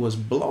wind was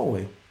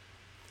blowing.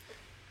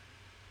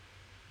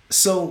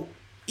 So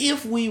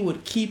if we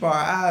would keep our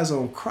eyes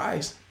on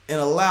Christ and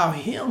allow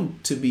him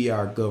to be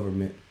our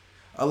government,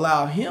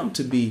 allow him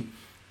to be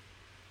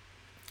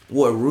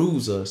what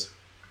rules us,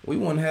 we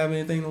wouldn't have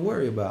anything to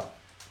worry about,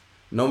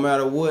 no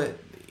matter what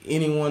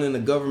anyone in the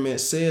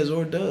government says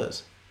or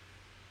does.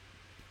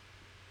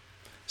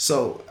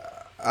 So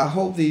I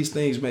hope these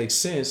things make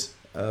sense,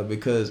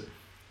 because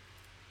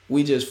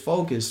we just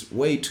focus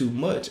way too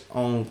much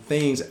on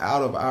things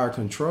out of our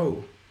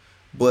control.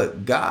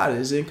 But God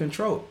is in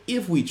control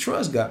if we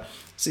trust God.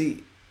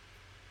 See,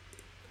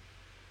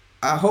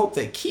 I hope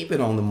they keep it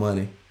on the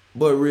money,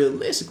 but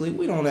realistically,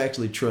 we don't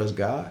actually trust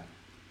God.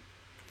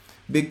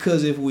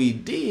 Because if we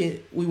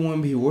did, we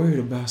wouldn't be worried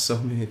about so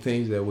many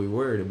things that we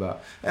worried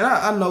about. And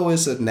I know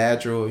it's a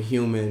natural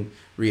human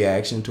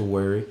reaction to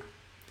worry,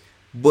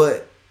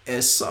 but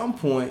at some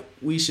point,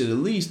 we should at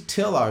least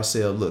tell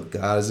ourselves, look,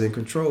 God is in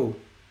control.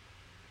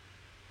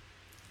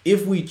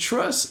 If we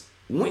trust,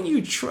 when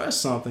you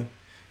trust something,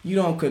 you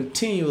don't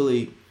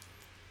continually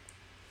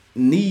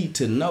need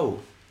to know.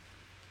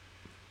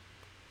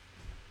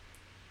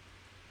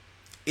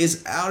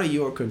 It's out of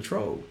your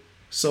control.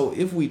 So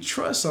if we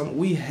trust something,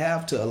 we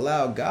have to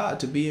allow God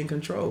to be in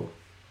control.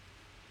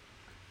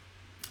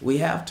 We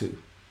have to.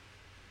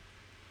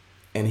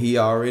 And he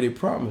already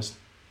promised.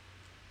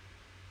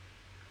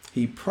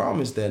 He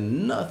promised that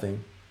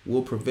nothing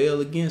will prevail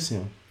against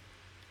him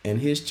and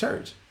his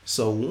church.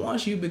 So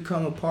once you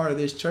become a part of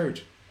this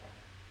church,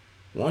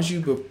 once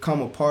you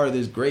become a part of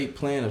this great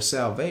plan of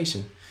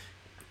salvation,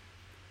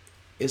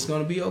 it's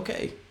going to be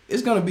okay.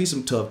 It's going to be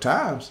some tough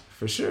times,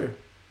 for sure.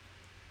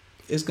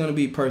 It's going to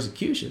be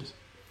persecutions.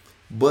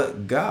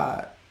 But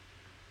God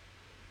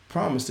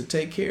promised to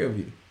take care of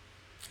you.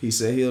 He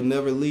said he'll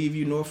never leave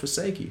you nor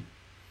forsake you.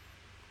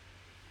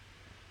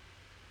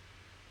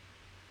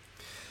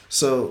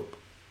 So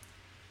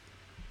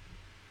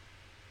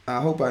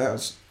I hope I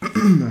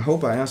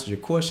answered your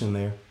question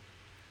there.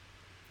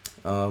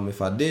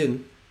 If I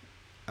didn't,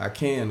 I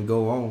can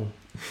go on.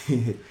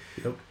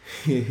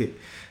 Yep.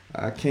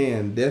 I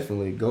can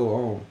definitely go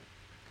on.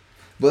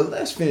 But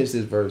let's finish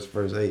this verse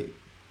 8.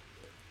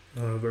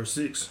 Verse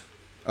 6.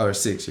 Or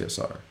 6, yeah,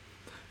 sorry.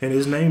 And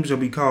his name shall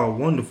be called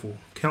Wonderful,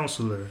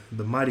 Counselor,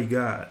 the Mighty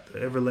God,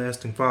 the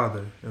Everlasting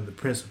Father, and the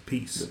Prince of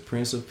Peace. The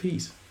Prince of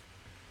Peace.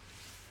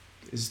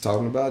 It's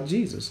talking about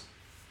Jesus.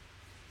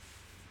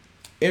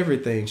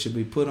 Everything should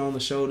be put on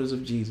the shoulders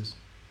of Jesus.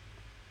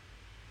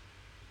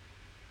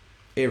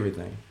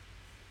 Everything.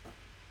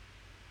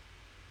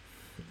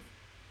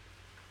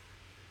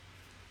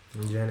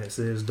 And Janet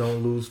says,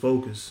 don't lose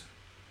focus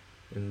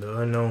in the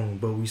unknown,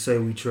 but we say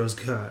we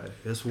trust God.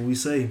 That's what we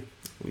say.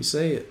 We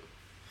say it.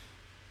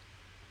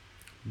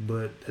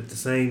 But at the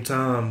same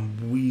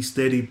time, we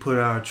steady put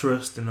our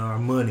trust in our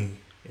money,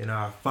 in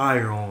our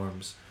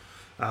firearms.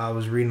 I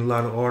was reading a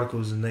lot of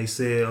articles and they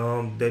said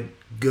that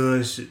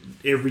guns,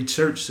 every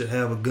church should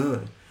have a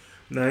gun.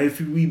 Now, if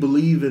we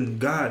believe in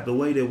God the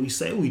way that we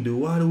say we do,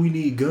 why do we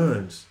need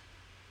guns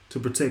to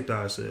protect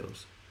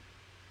ourselves?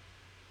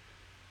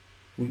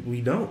 We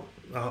don't.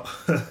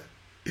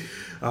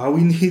 All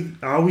we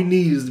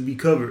need is to be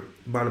covered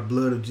by the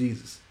blood of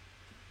Jesus.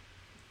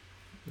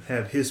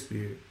 Have his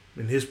spirit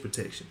and his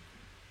protection.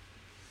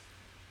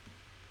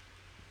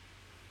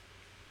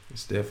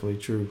 It's definitely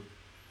true.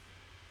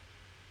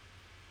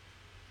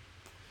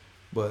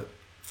 But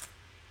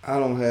I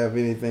don't have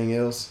anything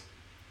else.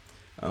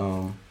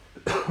 I'll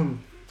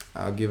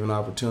give an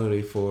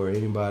opportunity for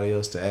anybody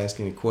else to ask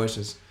any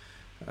questions.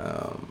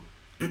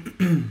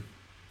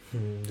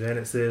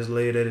 Janet says,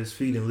 lay it at his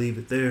feet and leave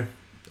it there.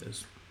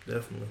 That's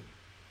definitely.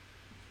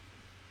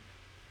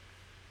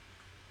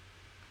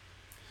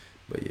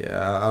 But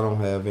yeah, I don't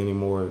have any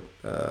more.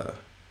 I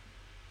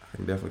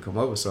can definitely come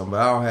up with something,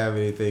 but I don't have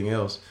anything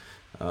else.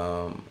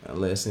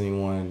 Unless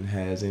anyone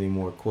has any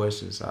more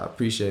questions. I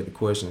appreciate the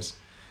questions.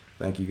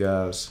 Thank you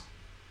guys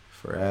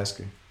for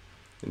asking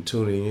and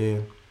tuning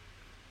in.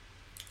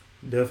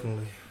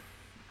 Definitely.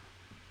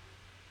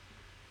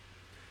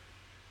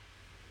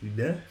 You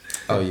done?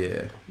 Oh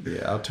yeah.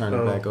 I'll turn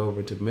it back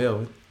over to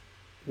Melvin.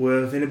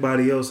 Well, if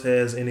anybody else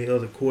has any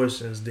other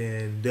questions,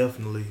 then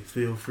definitely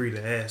feel free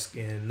to ask,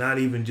 and not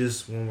even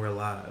just when we're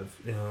live.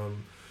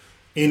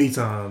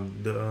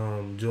 Anytime,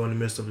 during the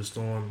midst of the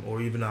storm,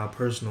 or even our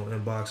personal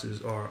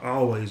inboxes are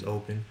always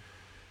open,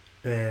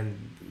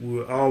 and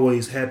we're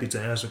always happy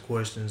to answer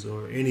questions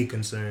or any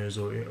concerns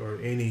or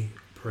any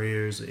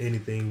prayers or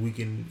anything. We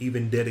can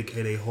even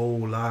dedicate a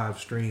whole live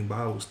stream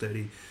Bible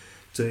study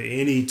to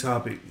any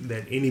topic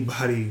that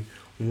anybody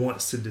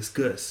wants to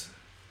discuss.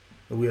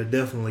 We are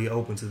definitely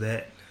open to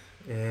that.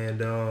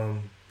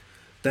 And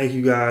thank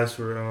you guys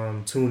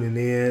for tuning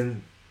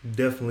in.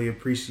 Definitely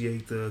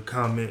appreciate the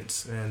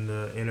comments and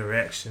the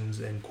interactions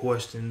and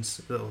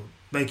questions. So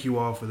thank you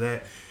all for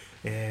that.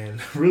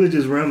 And really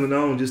just rambling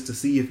on just to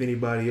see if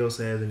anybody else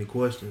has any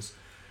questions.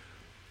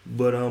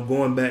 But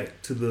going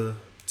back to the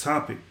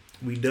topic,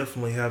 we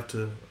definitely have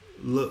to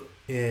look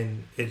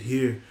and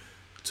adhere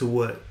to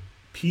what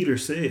Peter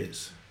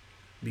says.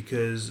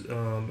 Because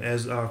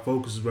as our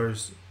focus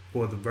verse,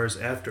 or the verse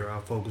after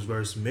our focus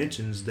verse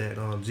mentions that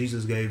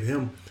Jesus gave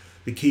him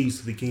the keys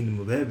to the kingdom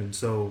of heaven.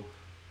 So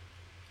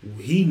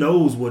he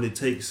knows what it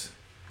takes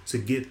to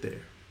get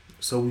there.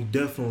 So we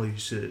definitely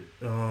should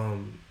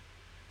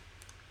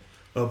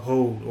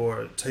uphold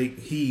or take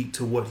heed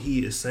to what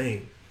he is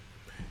saying.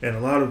 And a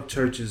lot of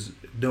churches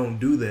don't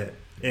do that.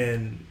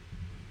 And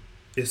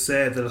it's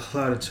sad that a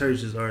lot of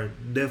churches are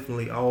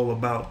definitely all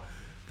about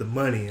the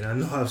money. And I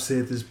know I've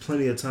said this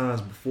plenty of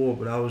times before,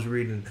 but I was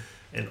reading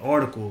an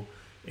article,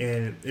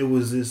 and it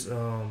was this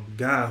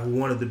guy who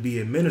wanted to be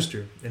a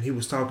minister, and he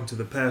was talking to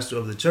the pastor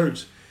of the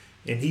church,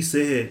 and he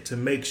said to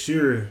make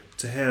sure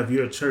to have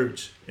your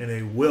church in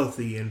a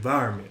wealthy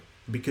environment,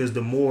 because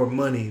the more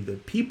money the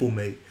people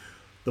make,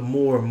 the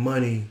more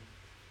money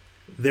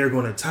they're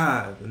going to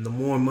tithe, and the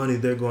more money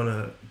they're going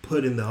to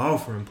put in the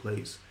offering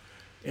place.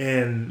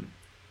 And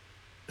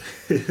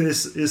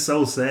it's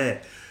so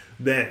sad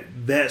that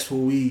that's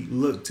what we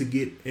look to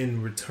get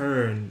in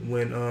return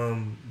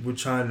when we're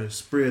trying to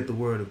spread the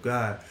word of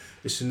God.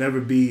 It should never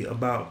be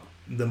about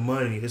the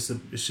money. It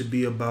should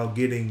be about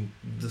getting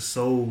the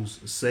souls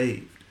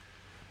saved.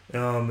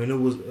 And it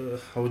was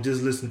I was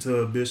just listening to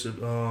a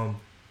bishop, and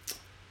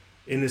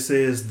it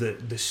says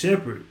that the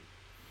shepherd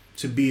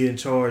should be in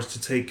charge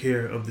to take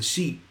care of the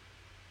sheep,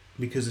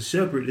 because the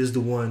shepherd is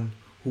the one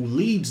who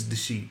leads the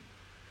sheep.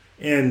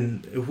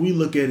 And if we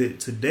look at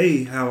it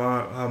today,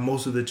 how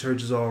most of the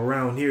churches are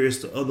around here, it's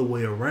the other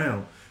way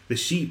around. The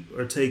sheep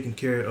are taking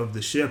care of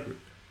the shepherd.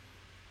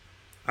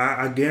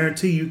 I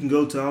guarantee you can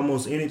go to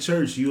almost any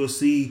church, you'll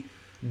see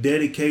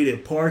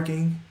dedicated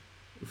parking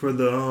for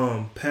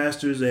the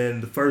pastors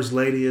and the first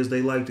lady, as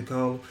they like to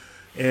call them.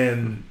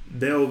 And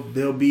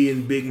they'll be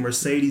in big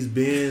Mercedes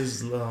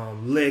Benz,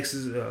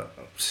 Lexus,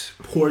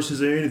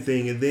 Porsches, or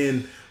anything. And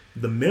then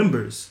the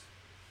members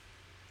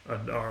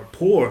are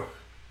poor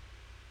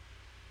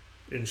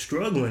and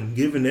struggling,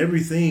 giving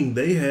everything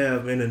they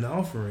have in an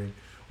offering,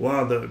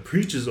 while the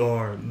preachers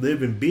are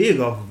living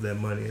big off of that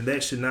money. And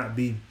that should not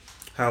be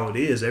how it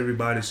is.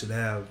 Everybody should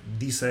have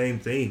the same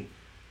thing.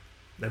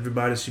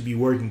 Everybody should be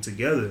working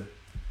together.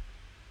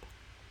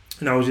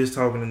 And I was just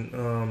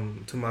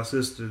talking to my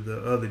sister the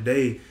other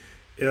day.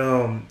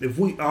 If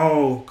we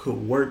all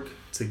could work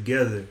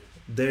together,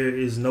 there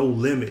is no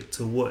limit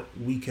to what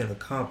we can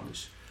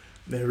accomplish.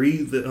 Now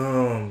read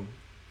the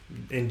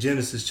in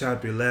Genesis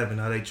chapter 11,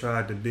 how they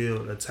tried to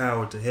build a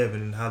tower to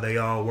heaven and how they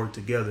all worked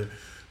together,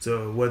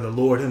 to where the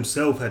Lord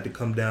himself had to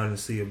come down and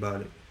see about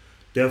it.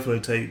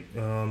 Definitely take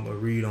a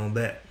read on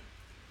that.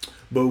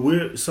 But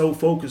we're so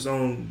focused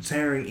on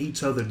tearing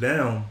each other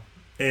down,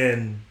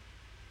 and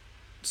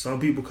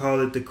some people call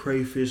it the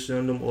crayfish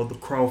syndrome or the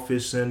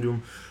crawfish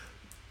syndrome,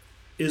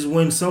 is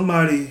when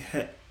somebody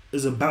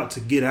is about to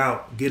get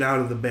out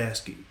of the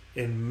basket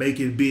and make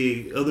it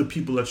big. Other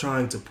people are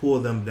trying to pull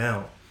them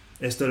down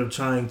instead of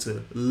trying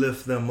to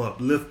lift them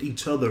up, lift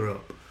each other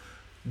up.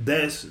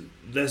 That's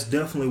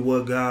definitely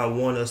what God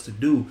wants us to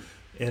do.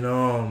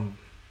 And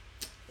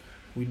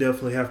we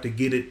definitely have to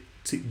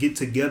get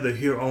together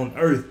here on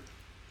earth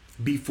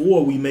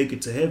before we make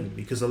it to heaven.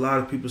 Because a lot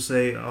of people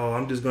say, oh,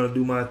 I'm just going to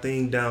do my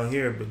thing down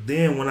here. But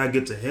then when I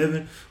get to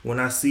heaven,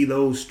 when I see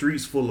those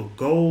streets full of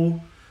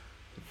gold,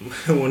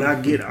 when I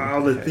get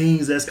all the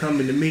things that's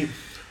coming to me,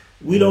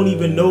 we don't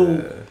even know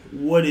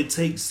what it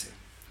takes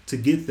to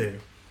get there.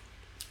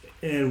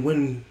 And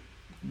when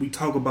we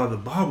talk about the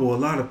Bible, a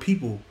lot of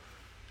people,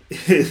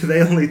 they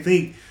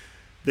think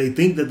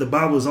that the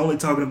Bible is only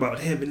talking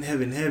about heaven,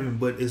 heaven, heaven,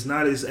 but it's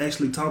not. It's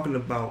actually talking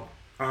about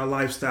our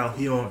lifestyle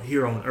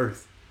here on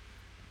earth,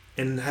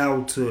 and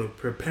how to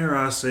prepare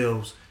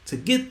ourselves to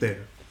get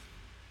there.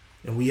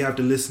 And we have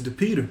to listen to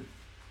Peter.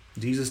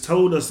 Jesus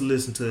told us to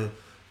listen to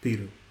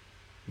Peter,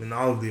 and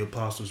all of the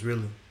apostles,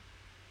 really,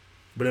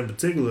 but in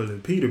particular to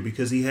Peter,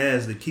 because he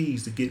has the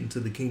keys to get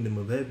into the kingdom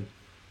of heaven.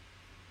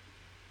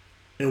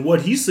 And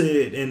what he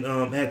said in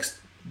Acts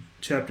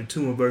chapter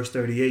 2 and verse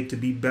 38, to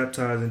be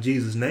baptized in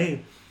Jesus'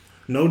 name,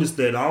 notice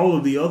that all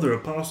of the other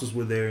apostles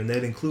were there, and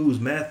that includes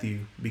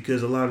Matthew,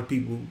 because a lot of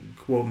people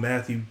quote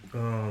Matthew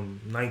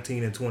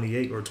 19 and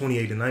 28, or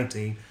 28 and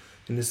 19,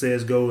 and it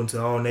says, go into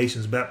all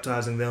nations,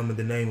 baptizing them in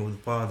the name of the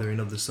Father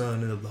and of the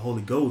Son and of the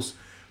Holy Ghost.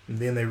 And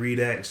then they read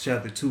Acts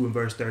chapter 2 and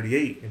verse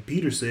 38, and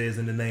Peter says,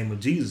 in the name of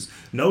Jesus.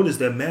 Notice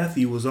that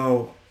Matthew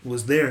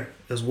was there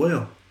as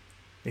well.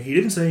 And he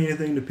didn't say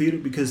anything to Peter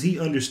because he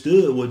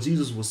understood what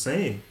Jesus was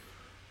saying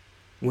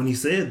when he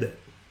said that.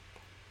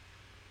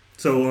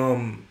 So,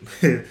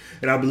 and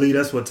I believe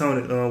that's what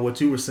Tony, what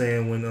you were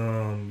saying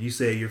when you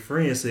said your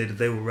friend said that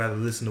they would rather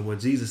listen to what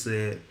Jesus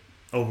said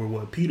over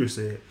what Peter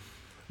said.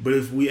 But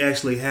if we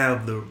actually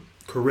have the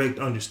correct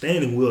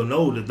understanding, we'll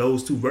know that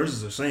those two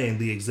verses are saying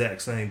the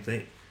exact same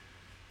thing,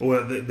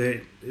 or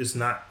that it's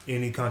not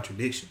any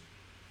contradiction.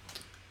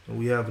 And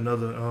we have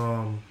another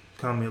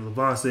comment.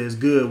 Levon says,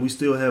 good, we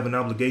still have an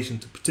obligation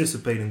to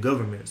participate in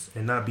governments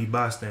and not be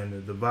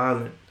bystanders. The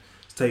violent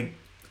take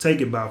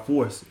it by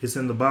force. It's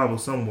in the Bible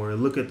somewhere.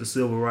 Look at the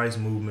civil rights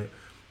movement.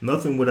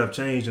 Nothing would have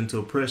changed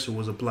until pressure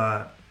was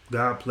applied.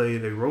 God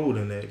played a role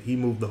in that. He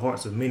moved the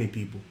hearts of many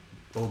people,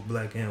 both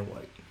black and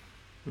white.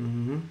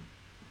 Mm-hmm.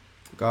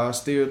 God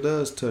still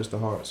does touch the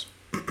hearts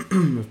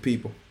of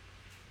people.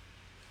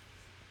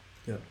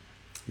 Yeah.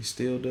 He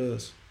still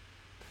does.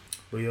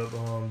 But yep,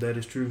 that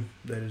is true.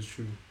 That is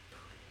true.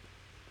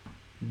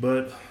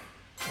 But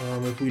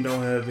if we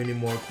don't have any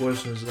more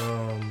questions,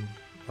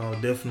 I'll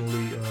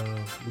definitely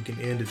we can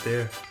end it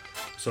there.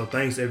 So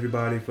thanks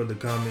everybody for the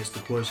comments, the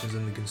questions,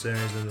 and the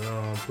concerns, and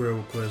the prayer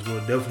requests.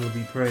 We'll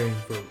definitely be praying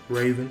for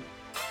Raven.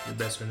 If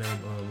that's her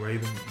name,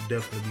 Raven.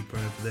 Definitely be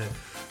praying for that.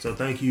 So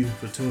thank you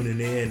for tuning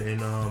in,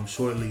 and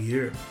shortly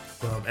here,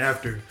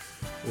 after,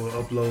 we'll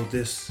upload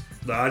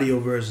the audio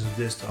version of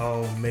this to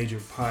all major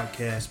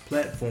podcast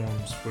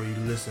platforms for you to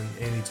listen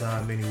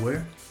anytime,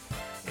 anywhere.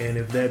 And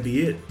if that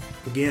be it,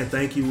 again,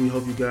 thank you. We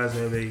hope you guys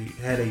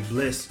had a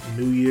blessed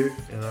new year,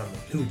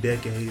 new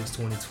decade. It's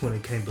 2020.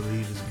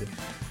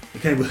 I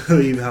can't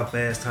believe how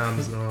fast time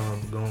is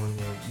going.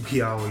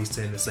 We always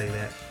tend to say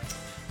that.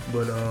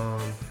 But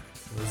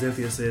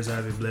Lazenthia says,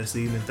 have a blessed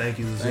evening. Thank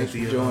you, Lazenthia. Thanks for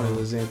joining,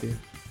 Lazenthia.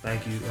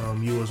 Thank you,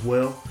 you as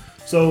well.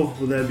 So,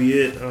 will that be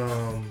it?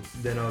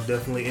 Then I'll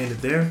definitely end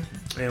it there.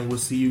 And we'll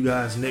see you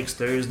guys next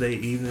Thursday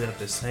evening at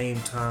the same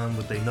time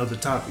with another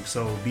topic.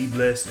 So, be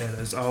blessed, and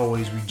as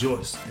always,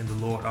 rejoice in the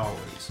Lord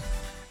always.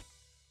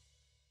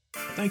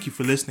 Thank you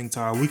for listening to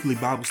our weekly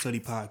Bible study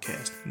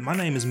podcast. My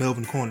name is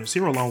Melvin Corners,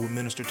 here along with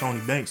Minister Tony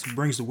Banks, who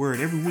brings the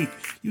word every week.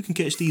 You can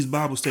catch these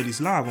Bible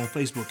studies live on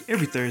Facebook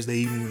every Thursday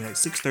evening at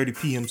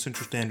 6:30 p.m.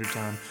 Central Standard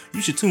Time.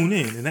 You should tune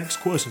in and ask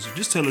questions, or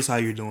just tell us how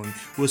you're doing.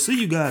 We'll see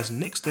you guys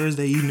next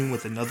Thursday evening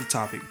with another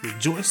topic.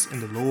 Rejoice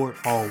in the Lord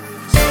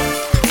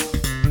always.